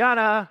 yada, yada,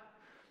 yada.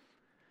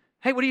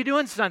 Hey, what are you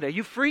doing Sunday?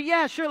 You free?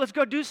 Yeah, sure, let's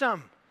go do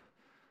something.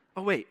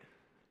 Oh, wait.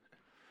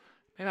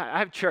 Maybe I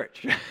have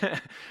church.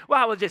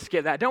 Well, we'll just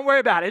skip that. Don't worry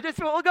about it.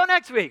 We'll go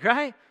next week,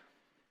 right?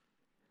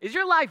 Is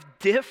your life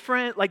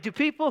different? Like, do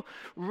people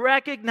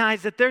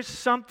recognize that there's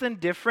something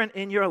different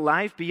in your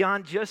life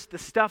beyond just the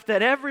stuff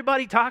that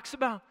everybody talks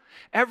about?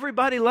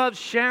 Everybody loves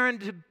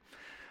sharing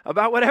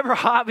about whatever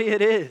hobby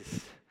it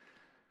is.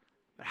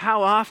 But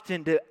how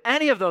often do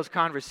any of those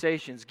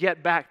conversations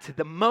get back to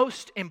the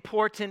most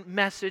important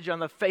message on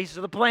the face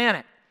of the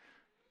planet?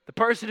 The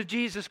person of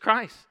Jesus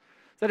Christ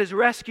that has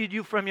rescued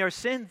you from your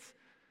sins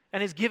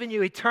and has given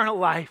you eternal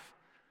life.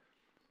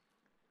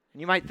 And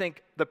you might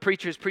think the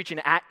preacher's preaching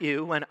at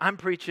you when I'm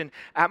preaching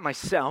at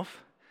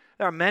myself.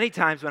 There are many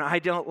times when I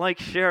don't like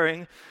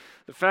sharing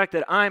the fact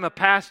that I'm a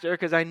pastor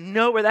because I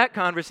know where that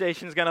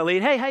conversation is going to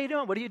lead. Hey, how you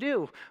doing? What do you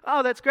do?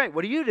 Oh, that's great.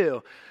 What do you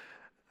do?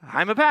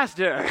 I'm a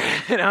pastor.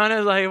 And I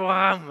was like,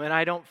 wow, and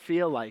I don't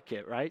feel like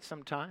it, right,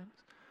 sometimes.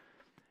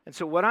 And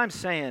so what I'm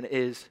saying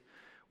is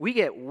we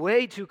get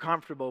way too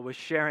comfortable with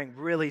sharing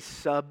really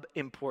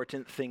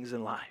sub-important things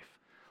in life.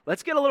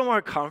 Let's get a little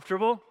more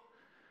comfortable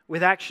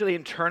with actually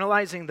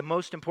internalizing the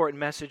most important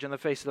message on the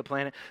face of the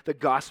planet, the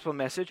gospel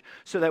message,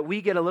 so that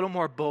we get a little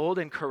more bold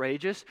and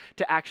courageous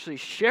to actually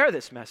share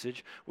this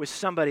message with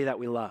somebody that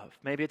we love.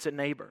 Maybe it's a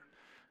neighbor.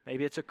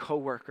 Maybe it's a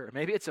coworker.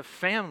 Maybe it's a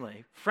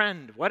family,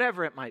 friend,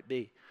 whatever it might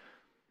be.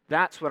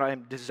 That's what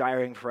I'm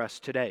desiring for us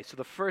today. So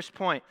the first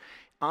point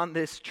on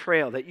this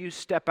trail, that you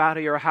step out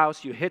of your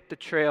house, you hit the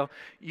trail,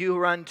 you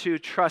run to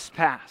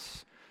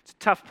trespass. It's a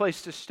tough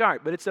place to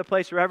start, but it's a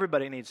place where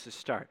everybody needs to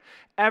start.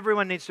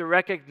 Everyone needs to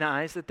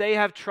recognize that they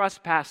have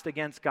trespassed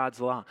against God's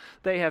law.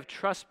 They have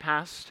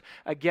trespassed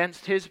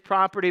against His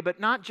property, but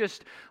not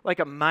just like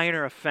a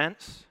minor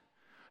offense.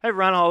 They've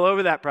run all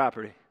over that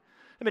property.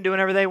 They've been doing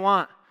whatever they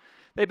want.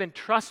 They've been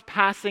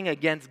trespassing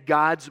against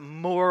God's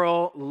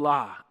moral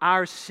law.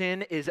 Our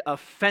sin is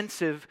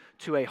offensive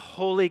to a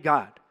holy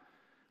God.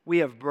 We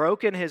have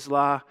broken His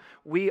law.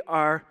 We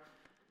are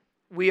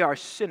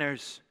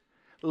sinners,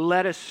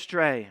 led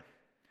astray,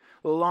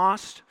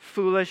 lost,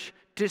 foolish,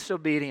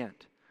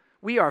 disobedient.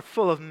 We are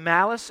full of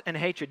malice and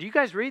hatred. Do you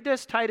guys read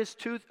this? Titus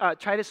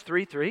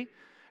 3:3.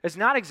 It's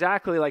not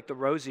exactly like the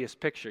rosiest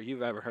picture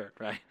you've ever heard,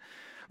 right?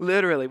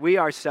 Literally, we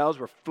ourselves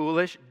were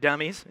foolish,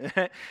 dummies,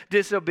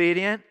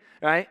 disobedient,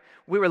 right?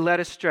 We were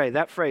led astray.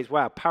 That phrase,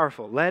 wow,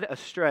 powerful. Led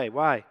astray.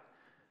 Why?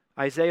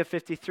 Isaiah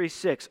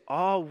 53:6.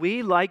 All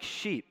we like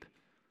sheep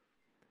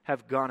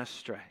have gone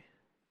astray.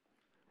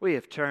 We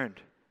have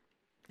turned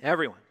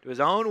everyone to his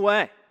own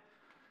way.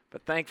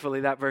 But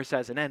thankfully, that verse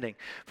has an ending.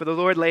 For the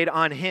Lord laid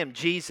on Him,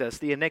 Jesus,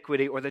 the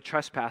iniquity or the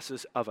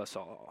trespasses of us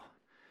all.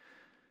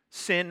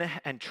 Sin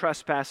and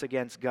trespass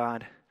against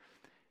God.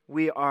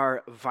 We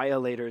are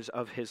violators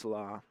of His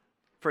law.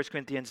 1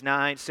 Corinthians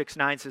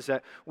 6:9 says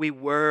that we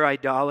were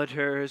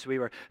idolaters, we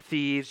were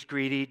thieves,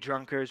 greedy,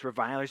 drunkards,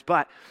 revilers,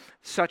 but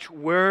such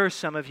were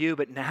some of you,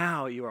 but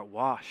now you are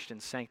washed and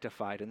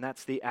sanctified. And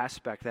that's the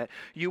aspect that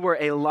you were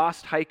a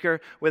lost hiker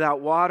without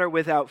water,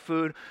 without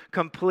food,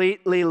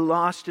 completely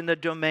lost in the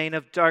domain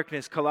of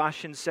darkness.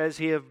 Colossians says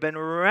you have been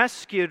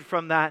rescued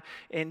from that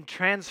and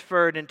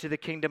transferred into the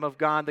kingdom of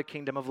God, the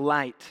kingdom of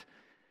light.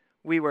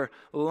 We were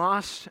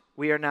lost,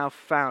 we are now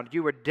found.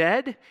 You were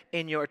dead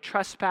in your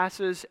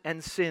trespasses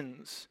and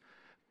sins,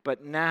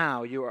 but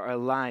now you are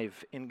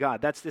alive in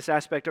God. That's this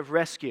aspect of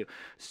rescue.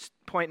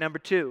 Point number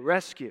 2,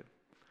 rescue.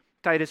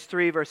 Titus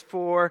 3, verse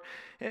 4,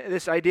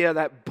 this idea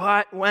that,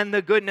 but when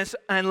the goodness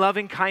and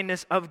loving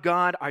kindness of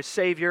God, our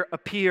Savior,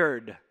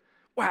 appeared.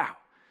 Wow,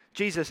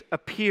 Jesus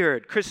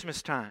appeared,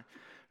 Christmas time,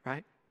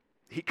 right?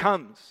 He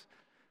comes.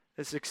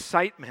 This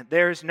excitement.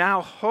 There's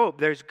now hope.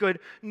 There's good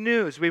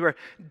news. We were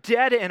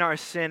dead in our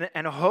sin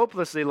and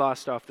hopelessly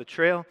lost off the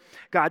trail.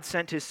 God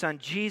sent His Son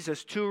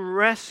Jesus to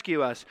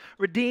rescue us,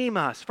 redeem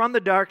us from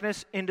the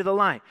darkness into the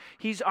light.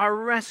 He's our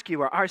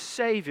rescuer, our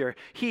Savior.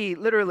 He,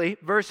 literally,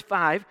 verse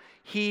 5,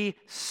 He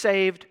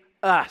saved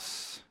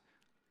us.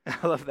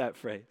 I love that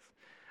phrase.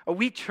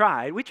 We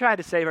tried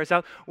to save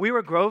ourselves. We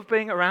were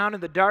groping around in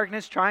the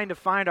darkness trying to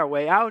find our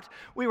way out.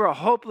 We were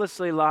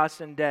hopelessly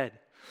lost and dead.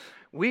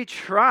 We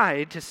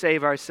tried to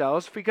save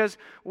ourselves because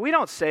we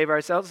don't save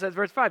ourselves, says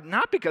verse 5,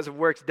 not because of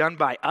works done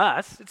by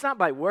us. It's not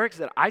by works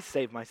that I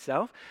save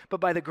myself, but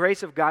by the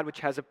grace of God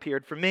which has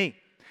appeared for me.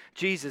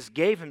 Jesus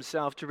gave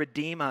Himself to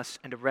redeem us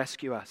and to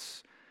rescue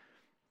us.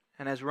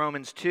 And as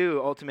Romans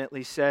 2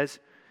 ultimately says,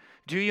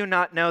 do you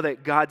not know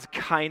that God's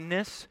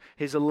kindness,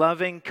 His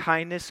loving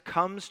kindness,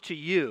 comes to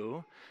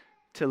you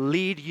to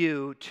lead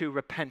you to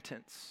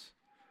repentance?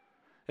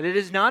 And it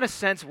is not a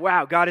sense,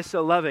 wow, God is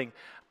so loving,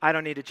 I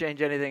don't need to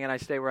change anything and I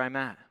stay where I'm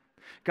at.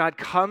 God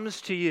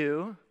comes to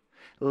you,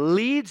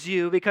 leads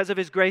you because of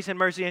His grace and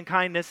mercy and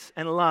kindness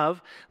and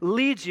love,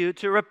 leads you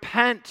to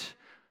repent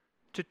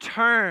to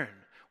turn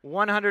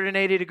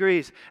 180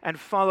 degrees and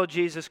follow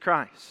Jesus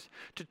Christ.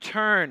 To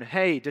turn,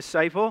 hey,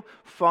 disciple,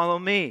 follow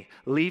me.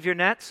 Leave your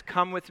nets,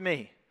 come with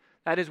me.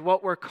 That is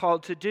what we're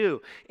called to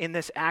do. In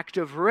this act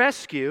of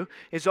rescue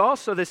is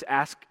also this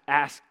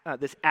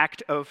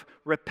act of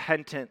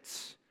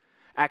repentance.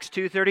 Acts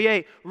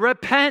 2:38,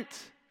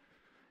 repent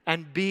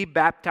and be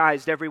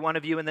baptized, every one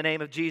of you, in the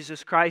name of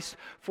Jesus Christ.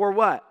 For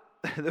what?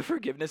 The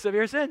forgiveness of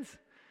your sins.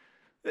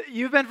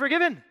 You've been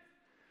forgiven.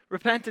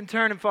 Repent and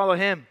turn and follow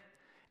him,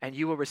 and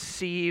you will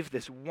receive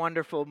this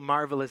wonderful,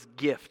 marvelous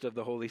gift of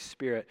the Holy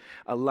Spirit,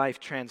 a life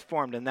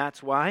transformed. And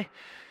that's why,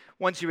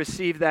 once you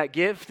receive that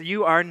gift,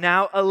 you are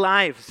now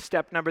alive.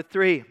 Step number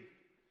 3,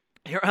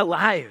 you're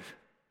alive.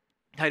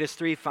 Titus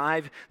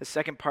 3:5, the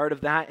second part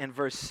of that in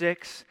verse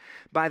 6,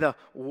 by the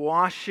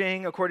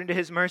washing, according to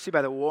his mercy,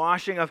 by the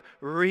washing of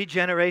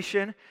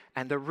regeneration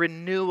and the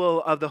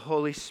renewal of the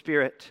Holy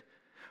Spirit,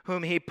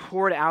 whom he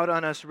poured out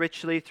on us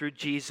richly through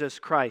Jesus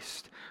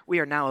Christ. We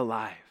are now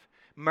alive.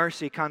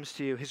 Mercy comes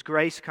to you, his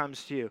grace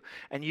comes to you,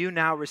 and you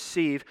now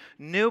receive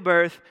new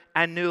birth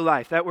and new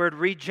life. That word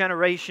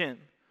regeneration,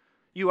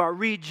 you are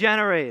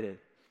regenerated.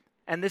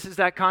 And this is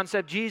that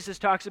concept Jesus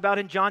talks about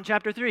in John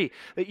chapter 3,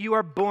 that you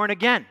are born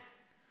again.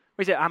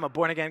 We say, I'm a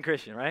born-again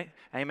Christian, right?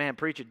 Amen.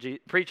 Preach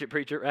it,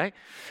 preacher, right?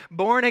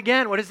 Born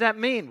again, what does that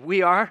mean?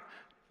 We are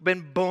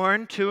been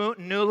born to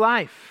new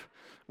life.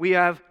 We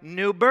have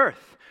new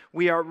birth.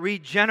 We are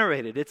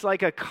regenerated. It's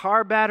like a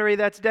car battery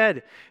that's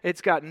dead.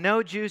 It's got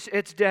no juice.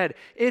 It's dead.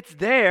 It's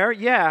there,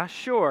 yeah,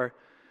 sure.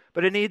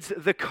 But it needs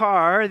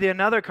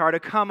another car to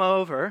come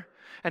over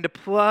and to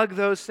plug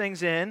those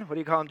things in. What do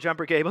you call them?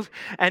 Jumper cables.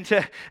 And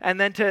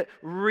then to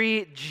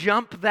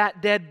re-jump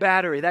that dead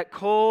battery, that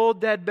cold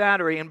dead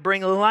battery, and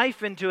bring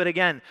life into it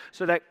again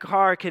so that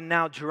car can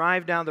now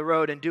drive down the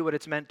road and do what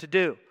it's meant to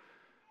do.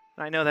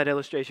 I know that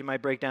illustration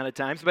might break down at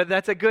times, but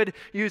that's a good,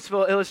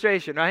 useful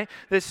illustration, right?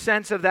 This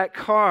sense of that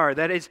car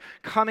that is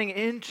coming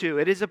into,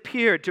 it has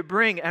appeared to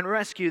bring and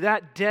rescue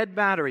that dead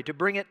battery, to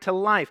bring it to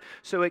life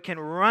so it can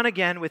run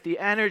again with the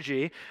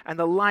energy and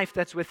the life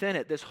that's within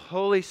it, this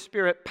Holy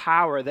Spirit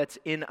power that's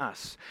in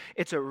us.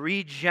 It's a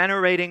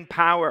regenerating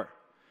power.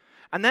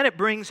 And then it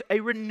brings a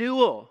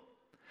renewal,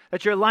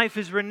 that your life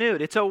is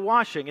renewed. It's a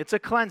washing, it's a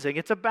cleansing,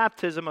 it's a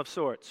baptism of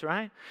sorts,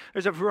 right?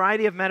 There's a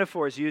variety of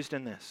metaphors used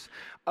in this.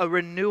 A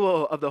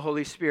renewal of the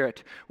Holy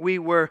Spirit. We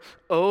were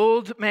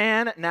old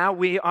man, now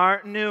we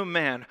are new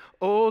man.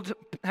 Old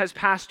has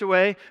passed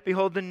away,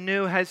 behold, the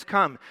new has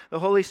come. The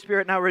Holy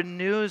Spirit now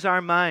renews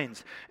our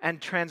minds and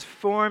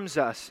transforms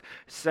us.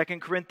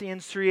 2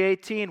 Corinthians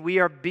 3:18, we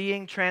are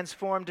being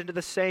transformed into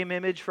the same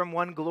image from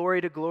one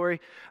glory to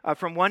glory,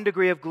 from one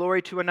degree of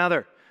glory to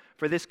another.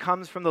 For this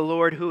comes from the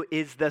Lord, who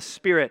is the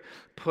Spirit.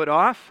 Put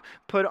off,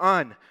 put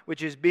on,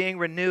 which is being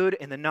renewed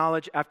in the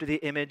knowledge after the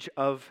image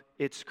of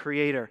its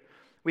Creator.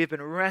 We have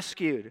been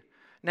rescued.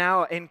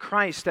 Now in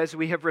Christ, as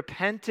we have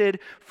repented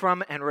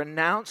from and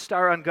renounced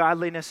our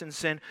ungodliness and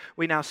sin,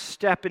 we now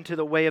step into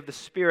the way of the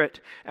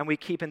Spirit, and we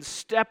keep in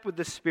step with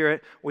the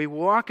Spirit. We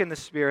walk in the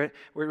Spirit.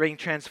 We're being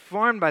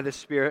transformed by the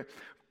Spirit,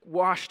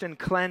 washed and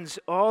cleansed,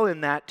 all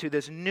in that to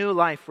this new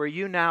life where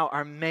you now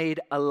are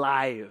made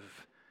alive.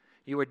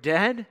 You were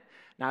dead.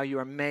 Now you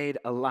are made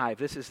alive.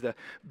 This is the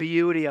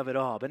beauty of it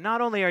all. But not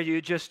only are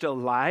you just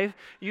alive,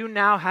 you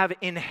now have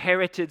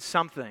inherited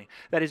something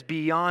that is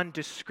beyond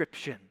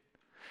description.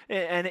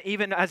 And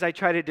even as I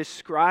try to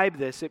describe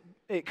this,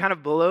 it kind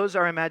of blows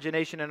our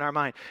imagination and our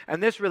mind.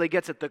 And this really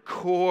gets at the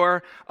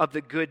core of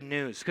the good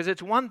news. Because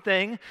it's one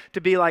thing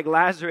to be like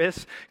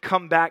Lazarus,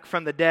 come back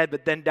from the dead,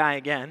 but then die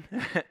again.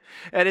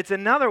 And it's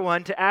another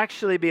one to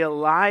actually be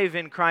alive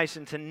in Christ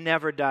and to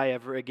never die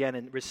ever again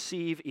and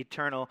receive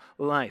eternal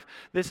life.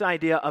 This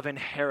idea of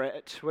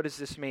inherit, what does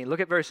this mean? Look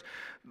at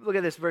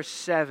this, verse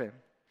 7.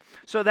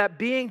 So that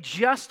being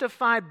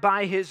justified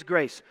by his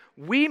grace,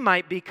 we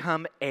might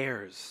become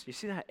heirs. You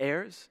see that,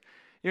 heirs?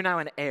 You're now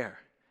an heir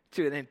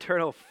to an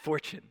eternal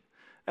fortune,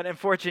 an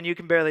fortune you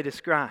can barely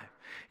describe.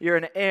 You're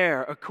an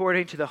heir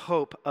according to the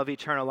hope of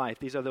eternal life.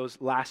 These are those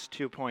last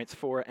 2 points,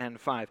 4 and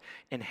 5.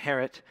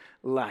 Inherit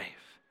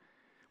life.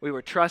 We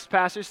were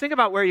trespassers. Think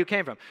about where you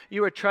came from.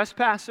 You were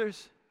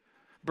trespassers,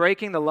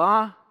 breaking the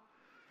law.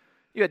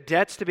 You had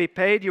debts to be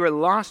paid. You were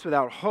lost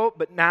without hope,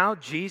 but now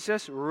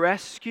Jesus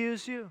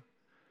rescues you.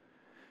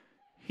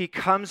 He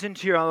comes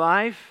into your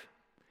life.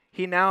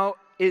 He now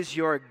is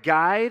your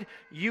guide.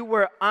 You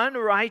were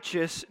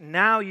unrighteous,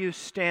 now you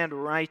stand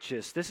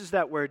righteous. This is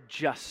that word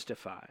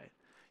justified.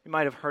 You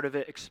might have heard of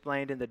it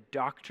explained in the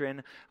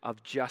doctrine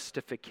of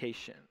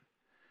justification.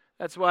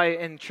 That's why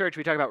in church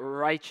we talk about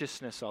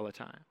righteousness all the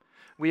time.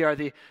 We are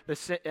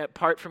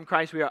apart from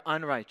Christ, we are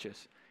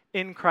unrighteous.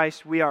 In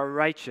Christ, we are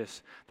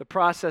righteous. The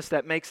process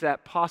that makes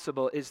that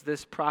possible is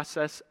this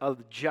process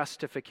of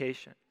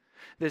justification,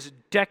 this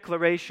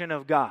declaration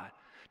of God,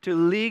 to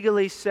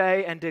legally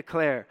say and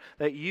declare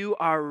that you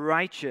are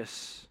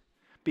righteous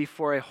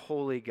before a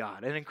holy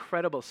God. An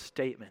incredible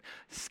statement.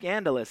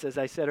 Scandalous, as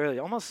I said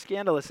earlier, almost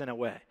scandalous in a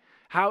way.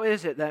 How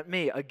is it that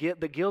me,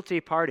 the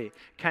guilty party,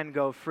 can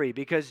go free?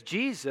 Because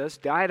Jesus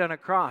died on a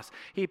cross.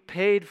 He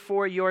paid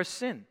for your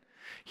sin.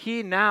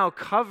 He now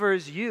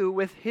covers you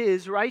with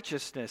his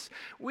righteousness.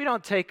 We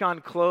don't take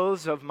on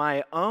clothes of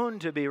my own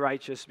to be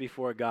righteous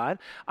before God.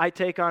 I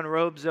take on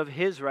robes of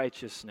his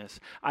righteousness.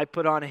 I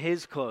put on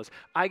his clothes.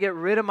 I get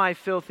rid of my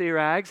filthy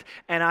rags,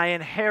 and I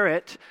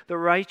inherit the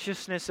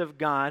righteousness of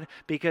God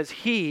because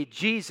he,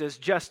 Jesus,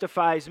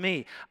 justifies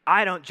me.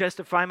 I don't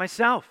justify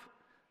myself.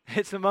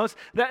 It's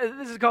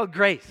this is called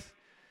grace.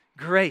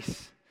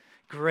 Grace.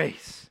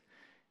 Grace.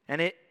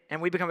 And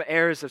we become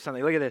heirs of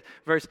something. Look at this.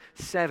 Verse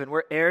 7.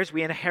 We're heirs.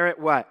 We inherit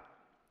what?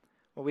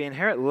 Well, we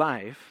inherit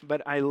life,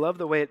 but I love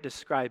the way it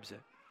describes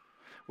it.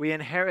 We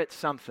inherit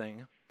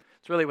something.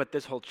 It's really what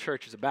this whole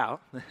church is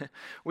about.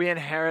 We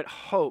inherit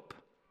hope.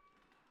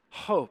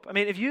 Hope. I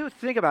mean, if you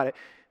think about it,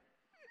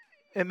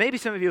 and maybe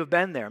some of you have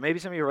been there. Maybe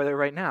some of you are there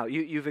right now.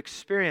 You've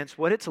experienced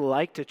what it's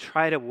like to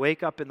try to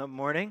wake up in the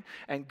morning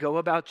and go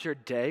about your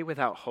day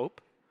without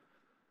hope.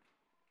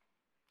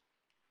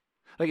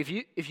 Like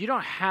if you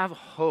don't have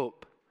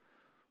hope,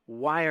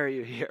 why are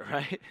you here,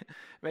 right?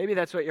 Maybe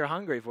that's what you're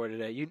hungry for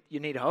today. You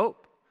need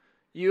hope.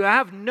 You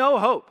have no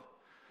hope.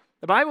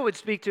 The Bible would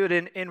speak to it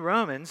in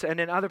Romans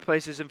and in other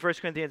places in 1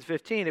 Corinthians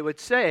 15. It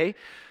would say,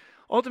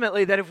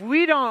 ultimately, that if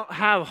we don't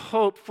have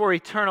hope for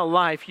eternal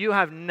life, you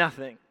have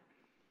nothing.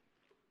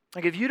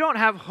 Like if you don't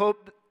have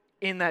hope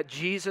in that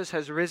Jesus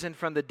has risen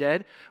from the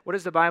dead, what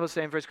does the Bible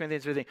say in 1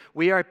 Corinthians 15?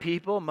 We are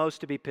people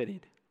most to be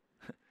pitied.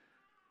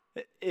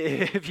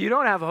 If you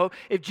don't have hope,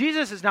 if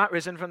Jesus is not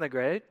risen from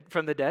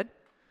the dead,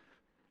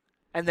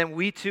 and then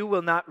we too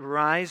will not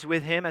rise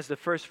with him as the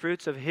first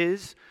fruits of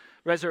his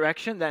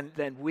resurrection,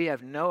 then we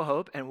have no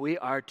hope and we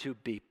are to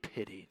be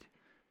pitied.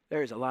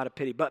 There is a lot of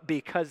pity. But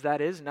because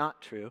that is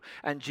not true,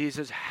 and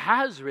Jesus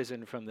has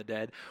risen from the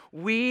dead,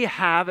 we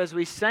have, as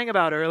we sang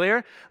about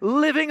earlier,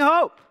 living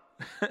hope.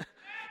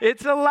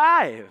 It's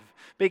alive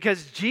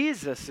because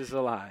Jesus is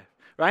alive,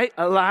 right?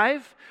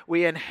 Alive,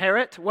 we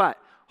inherit what?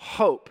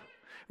 Hope.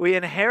 We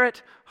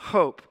inherit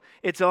hope.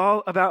 It's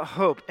all about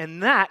hope.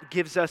 And that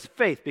gives us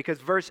faith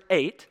because verse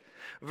 8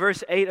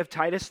 of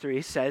Titus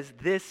 3 says,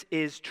 this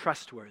is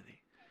trustworthy.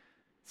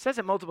 It says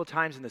it multiple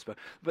times in this book.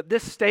 But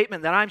this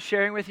statement that I'm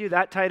sharing with you,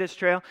 that Titus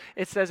trail,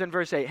 it says in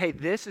verse 8, hey,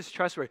 this is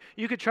trustworthy.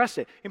 You can trust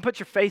it. You can put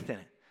your faith in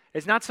it.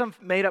 It's not some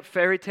made-up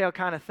fairy tale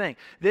kind of thing.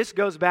 This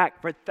goes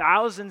back for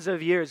thousands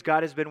of years.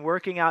 God has been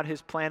working out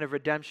his plan of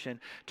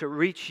redemption to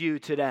reach you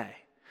today,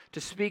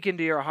 to speak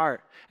into your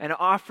heart and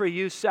offer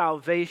you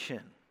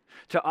salvation,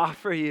 to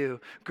offer you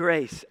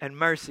grace and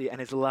mercy and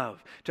his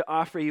love, to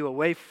offer you a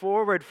way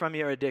forward from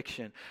your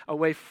addiction, a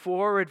way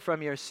forward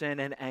from your sin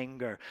and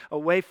anger, a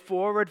way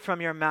forward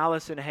from your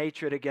malice and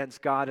hatred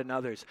against God and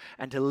others,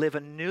 and to live a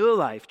new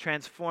life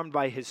transformed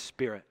by his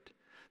Spirit.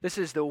 This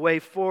is the way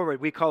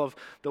forward. We call it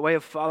the way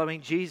of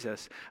following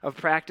Jesus, of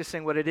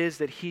practicing what it is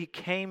that he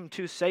came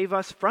to save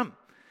us from.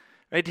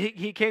 Right?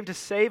 He came to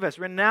save us,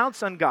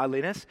 renounce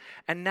ungodliness,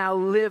 and now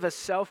live a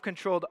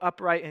self-controlled,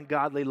 upright, and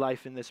godly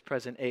life in this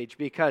present age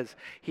because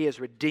he has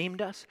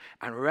redeemed us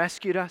and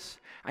rescued us,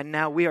 and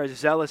now we are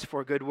zealous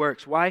for good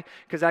works. Why?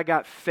 Because I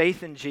got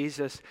faith in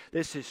Jesus.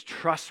 This is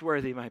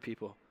trustworthy, my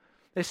people.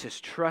 This is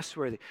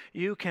trustworthy.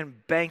 You can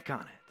bank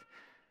on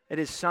it. It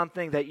is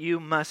something that you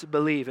must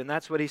believe, and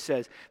that's what he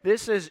says.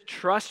 This is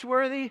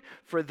trustworthy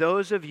for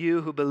those of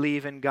you who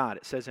believe in God,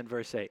 it says in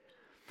verse 8.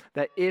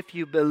 That if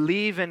you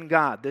believe in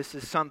God, this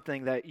is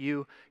something that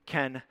you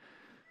can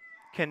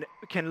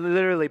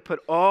literally put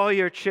all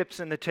your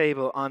chips in the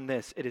table on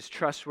this. It is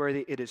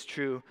trustworthy. It is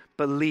true.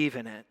 Believe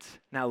in it.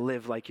 Now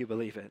live like you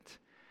believe it.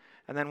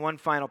 And then one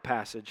final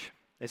passage.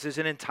 This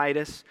isn't in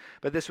Titus,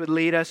 but this would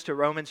lead us to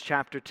Romans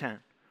chapter 10.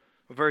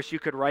 A verse you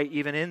could write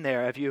even in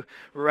there. If you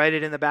write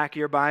it in the back of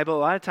your Bible, a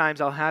lot of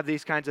times I'll have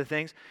these kinds of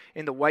things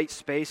in the white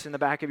space in the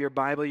back of your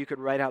Bible. You could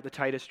write out the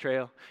Titus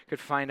trail. You could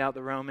find out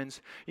the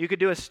Romans. You could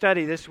do a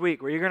study this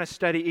week where you're going to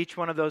study each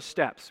one of those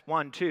steps.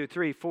 1, 2,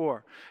 3,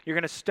 4. You're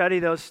going to study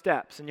those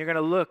steps and you're going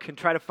to look and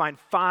try to find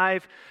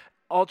 5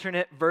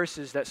 alternate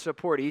verses that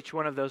support each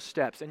one of those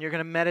steps. And you're going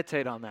to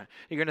meditate on that.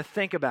 You're going to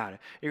think about it.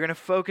 You're going to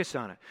focus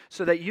on it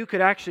so that you could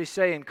actually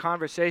say in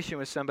conversation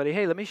with somebody,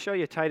 hey, let me show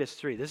you Titus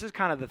 3. This is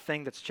kind of the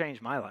thing that's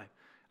changed my life.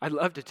 I'd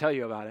love to tell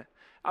you about it.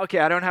 Okay,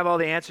 I don't have all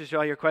the answers to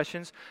all your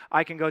questions.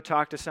 I can go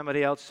talk to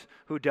somebody else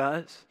who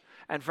does.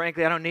 And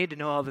frankly, I don't need to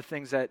know all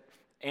the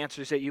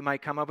answers that you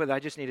might come up with.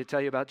 I just need to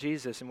tell you about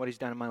Jesus and what he's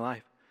done in my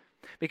life.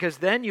 Because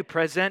then you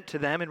present to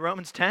them in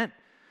Romans 10.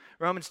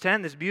 Romans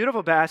 10, this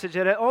beautiful passage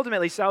that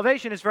ultimately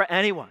salvation is for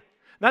anyone.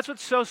 And that's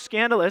what's so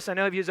scandalous. I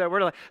know I've used that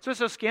word a lot. So what's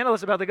so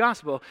scandalous about the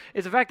gospel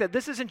is the fact that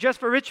this isn't just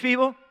for rich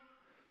people.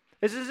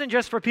 This isn't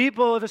just for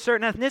people of a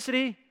certain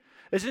ethnicity.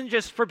 This isn't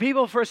just for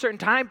people for a certain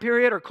time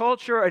period or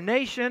culture or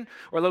nation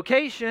or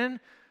location.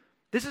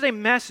 This is a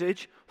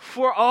message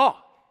for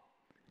all.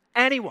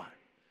 Anyone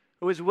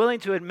who is willing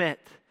to admit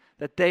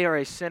that they are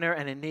a sinner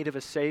and in need of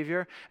a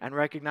Savior and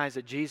recognize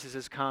that Jesus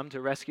has come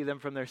to rescue them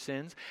from their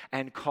sins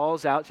and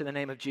calls out to the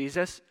name of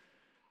Jesus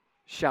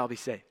shall be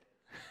saved.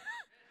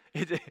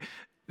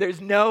 There's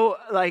no,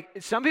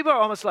 like, some people are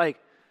almost like,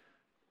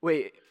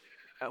 wait,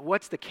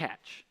 what's the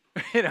catch?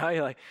 You're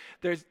like,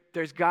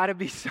 there's got to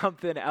be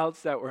something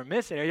else that we're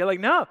missing. Or you're like,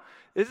 no,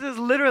 this is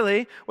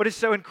literally what is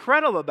so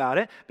incredible about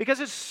it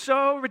because it's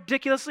so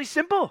ridiculously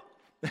simple.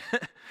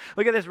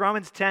 Look at this,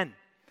 Romans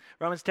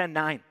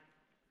 10:9.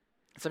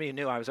 Some of you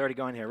knew I was already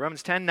going here.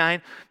 Romans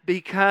 10:9,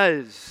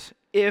 because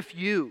if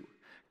you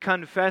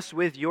confess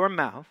with your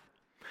mouth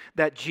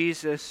that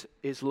Jesus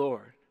is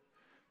Lord.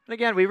 And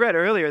again, we read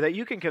earlier that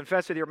you can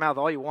confess with your mouth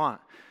all you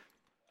want.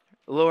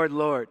 Lord,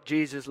 Lord,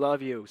 Jesus,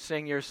 love you,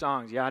 sing your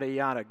songs, yada,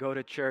 yada, go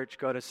to church,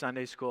 go to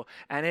Sunday school.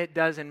 And it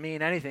doesn't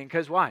mean anything,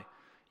 because why?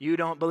 You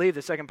don't believe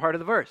the second part of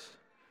the verse.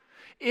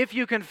 If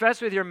you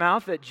confess with your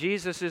mouth that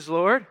Jesus is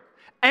Lord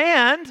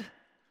and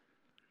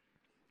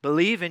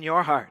believe in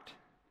your heart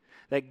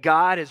that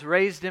God has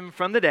raised him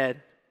from the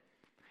dead,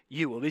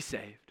 you will be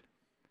saved.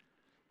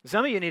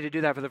 Some of you need to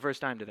do that for the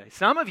first time today.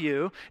 Some of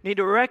you need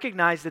to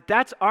recognize that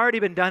that's already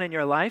been done in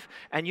your life,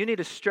 and you need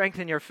to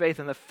strengthen your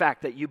faith in the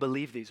fact that you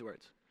believe these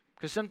words.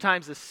 Because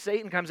sometimes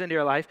Satan comes into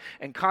your life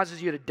and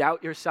causes you to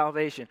doubt your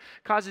salvation,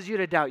 causes you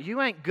to doubt you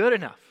ain't good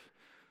enough.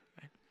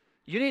 Right?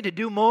 You need to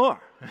do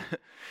more.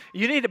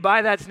 You need to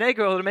buy that snake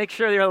oil to make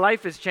sure your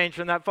life is changed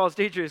from that false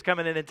teacher who's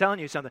coming in and telling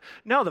you something.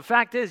 No, the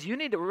fact is you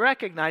need to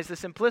recognize the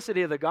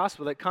simplicity of the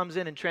gospel that comes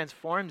in and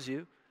transforms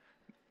you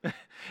and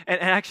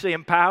actually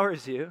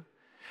empowers you.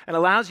 And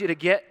allows you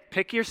to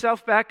pick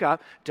yourself back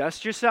up,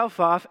 dust yourself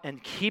off,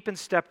 and keep in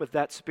step with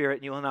that Spirit,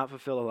 and you will not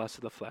fulfill the lust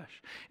of the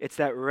flesh. It's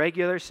that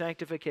regular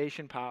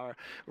sanctification power.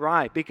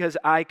 Right, because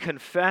I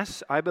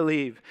confess, I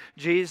believe.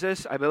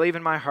 Jesus, I believe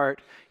in my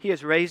heart. He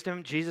has raised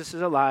him. Jesus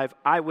is alive.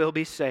 I will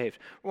be saved.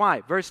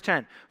 Why? Verse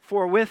 10,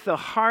 for with the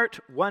heart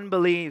one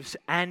believes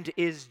and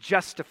is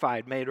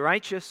justified, made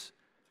righteous.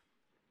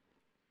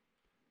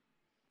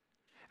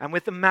 And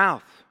with the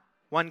mouth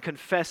one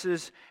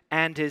confesses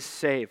and is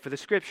saved. For the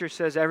scripture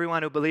says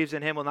everyone who believes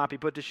in him will not be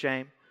put to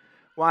shame.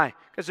 Why?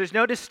 Because there's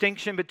no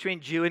distinction between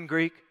Jew and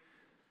Greek.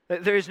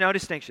 There is no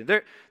distinction.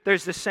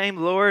 There's the same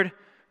Lord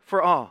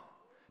for all,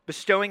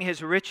 bestowing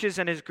his riches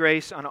and his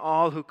grace on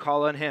all who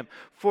call on him.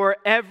 For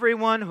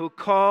everyone who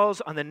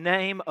calls on the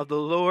name of the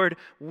Lord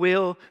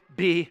will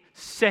be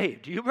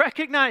saved. Do you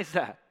recognize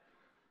that?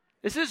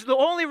 This is the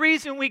only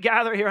reason we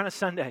gather here on a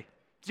Sunday.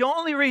 It's the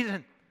only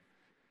reason.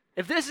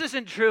 If this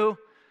isn't true,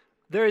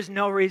 there is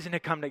no reason to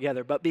come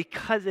together, but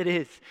because it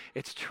is,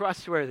 it's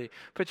trustworthy.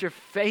 Put your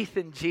faith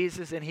in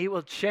Jesus and he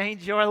will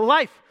change your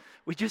life.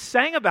 We just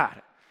sang about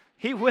it.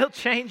 He will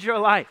change your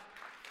life.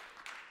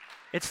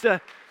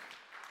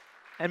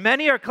 And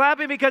many are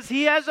clapping because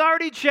he has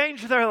already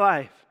changed their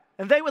life.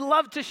 And they would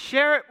love to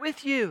share it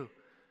with you.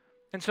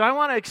 And so I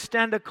want to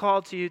extend a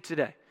call to you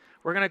today.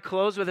 We're going to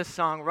close with a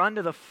song, Run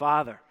to the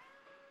Father.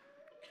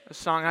 A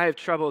song I have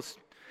troubles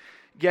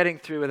getting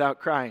through without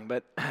crying,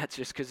 but that's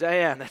just because I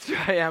am. That's who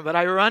I am. But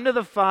I run to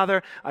the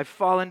Father. I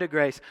fall into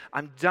grace.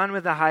 I'm done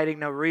with the hiding.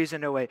 No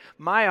reason to wait.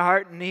 My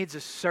heart needs a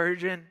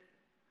surgeon.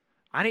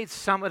 I need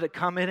someone to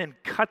come in and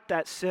cut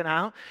that sin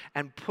out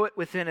and put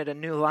within it a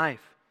new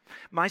life.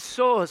 My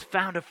soul has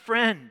found a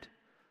friend.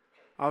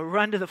 I'll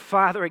run to the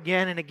Father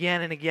again and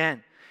again and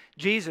again.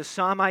 Jesus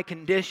saw my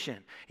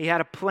condition. He had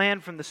a plan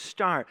from the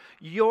start.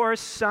 Your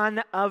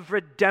Son of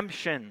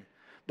redemption,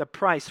 the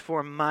price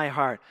for my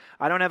heart.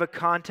 I don't have a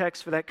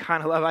context for that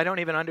kind of love. I don't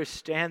even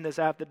understand this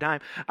half the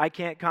time. I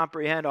can't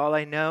comprehend. All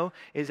I know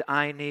is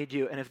I need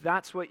you. And if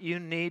that's what you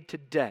need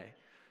today,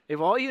 if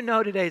all you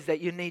know today is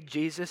that you need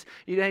Jesus,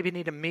 you maybe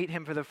need to meet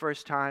him for the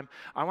first time,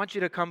 I want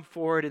you to come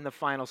forward in the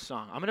final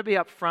song. I'm going to be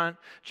up front.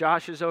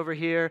 Josh is over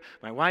here.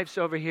 My wife's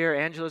over here.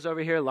 Angela's over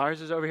here. Lars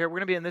is over here. We're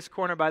going to be in this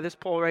corner by this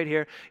pole right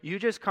here. You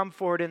just come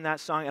forward in that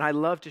song, and I'd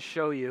love to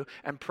show you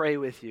and pray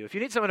with you. If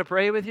you need someone to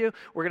pray with you,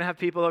 we're going to have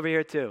people over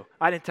here too.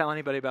 I didn't tell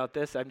anybody about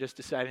this. I'm just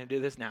deciding to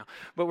do this now.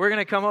 But we're going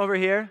to come over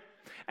here.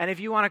 And if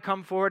you want to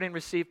come forward and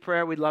receive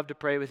prayer, we'd love to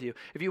pray with you.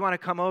 If you want to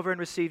come over and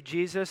receive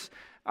Jesus,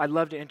 I'd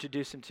love to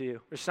introduce him to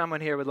you. Or someone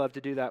here would love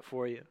to do that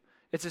for you.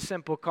 It's a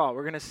simple call.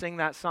 We're going to sing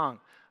that song,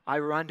 I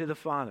Run to the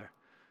Father.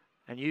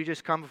 And you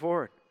just come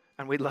forward.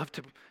 And we'd love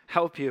to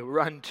help you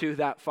run to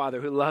that Father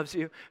who loves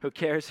you, who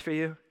cares for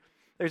you.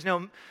 There's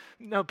no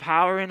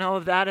power in all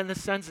of that in the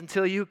sense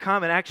until you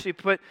come and actually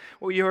put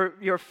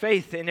your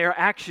faith and your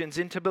actions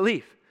into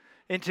belief,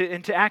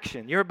 into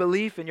action. Your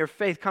belief and your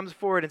faith comes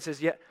forward and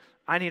says, yeah,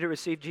 I need to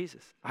receive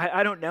Jesus.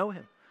 I don't know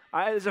him.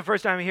 This is the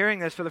first time I'm hearing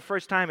this for the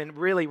first time and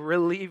really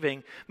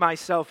relieving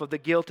myself of the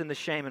guilt and the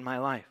shame in my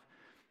life.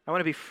 I want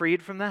to be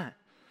freed from that.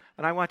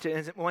 And I want to,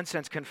 in one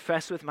sense,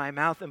 confess with my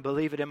mouth and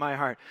believe it in my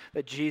heart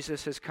that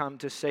Jesus has come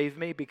to save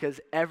me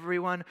because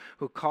everyone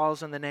who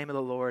calls on the name of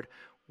the Lord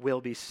will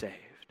be saved.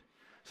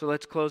 So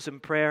let's close in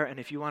prayer. And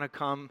if you want to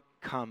come,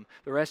 come.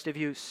 The rest of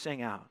you,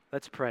 sing out.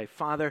 Let's pray.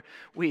 Father,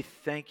 we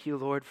thank you,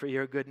 Lord, for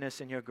your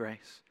goodness and your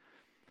grace.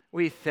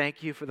 We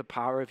thank you for the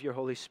power of your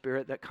Holy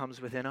Spirit that comes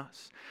within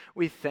us.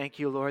 We thank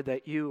you, Lord,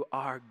 that you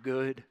are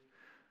good.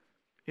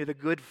 You're the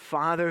good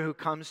Father who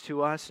comes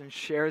to us and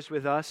shares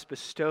with us,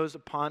 bestows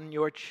upon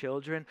your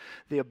children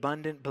the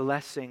abundant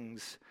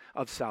blessings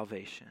of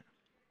salvation.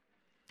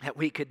 that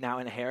we could now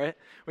inherit.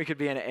 We could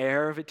be an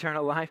heir of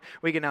eternal life.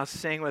 We can now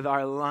sing with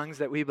our lungs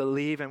that we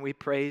believe and we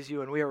praise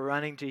you, and we are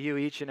running to you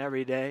each and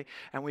every day,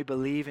 and we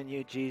believe in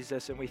you,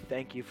 Jesus, and we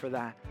thank you for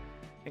that.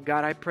 And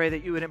God, I pray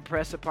that you would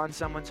impress upon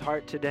someone's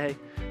heart today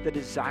the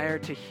desire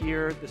to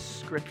hear the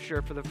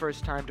scripture for the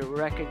first time, to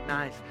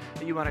recognize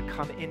that you want to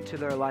come into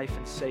their life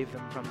and save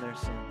them from their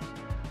sins.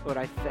 Lord,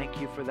 I thank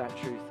you for that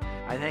truth.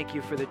 I thank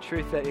you for the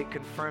truth that it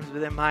confirms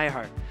within my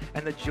heart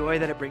and the joy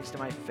that it brings to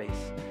my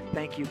face.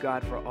 Thank you,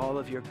 God, for all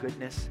of your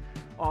goodness,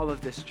 all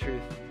of this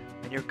truth,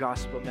 and your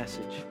gospel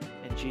message.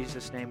 In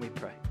Jesus' name we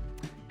pray.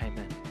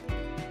 Amen.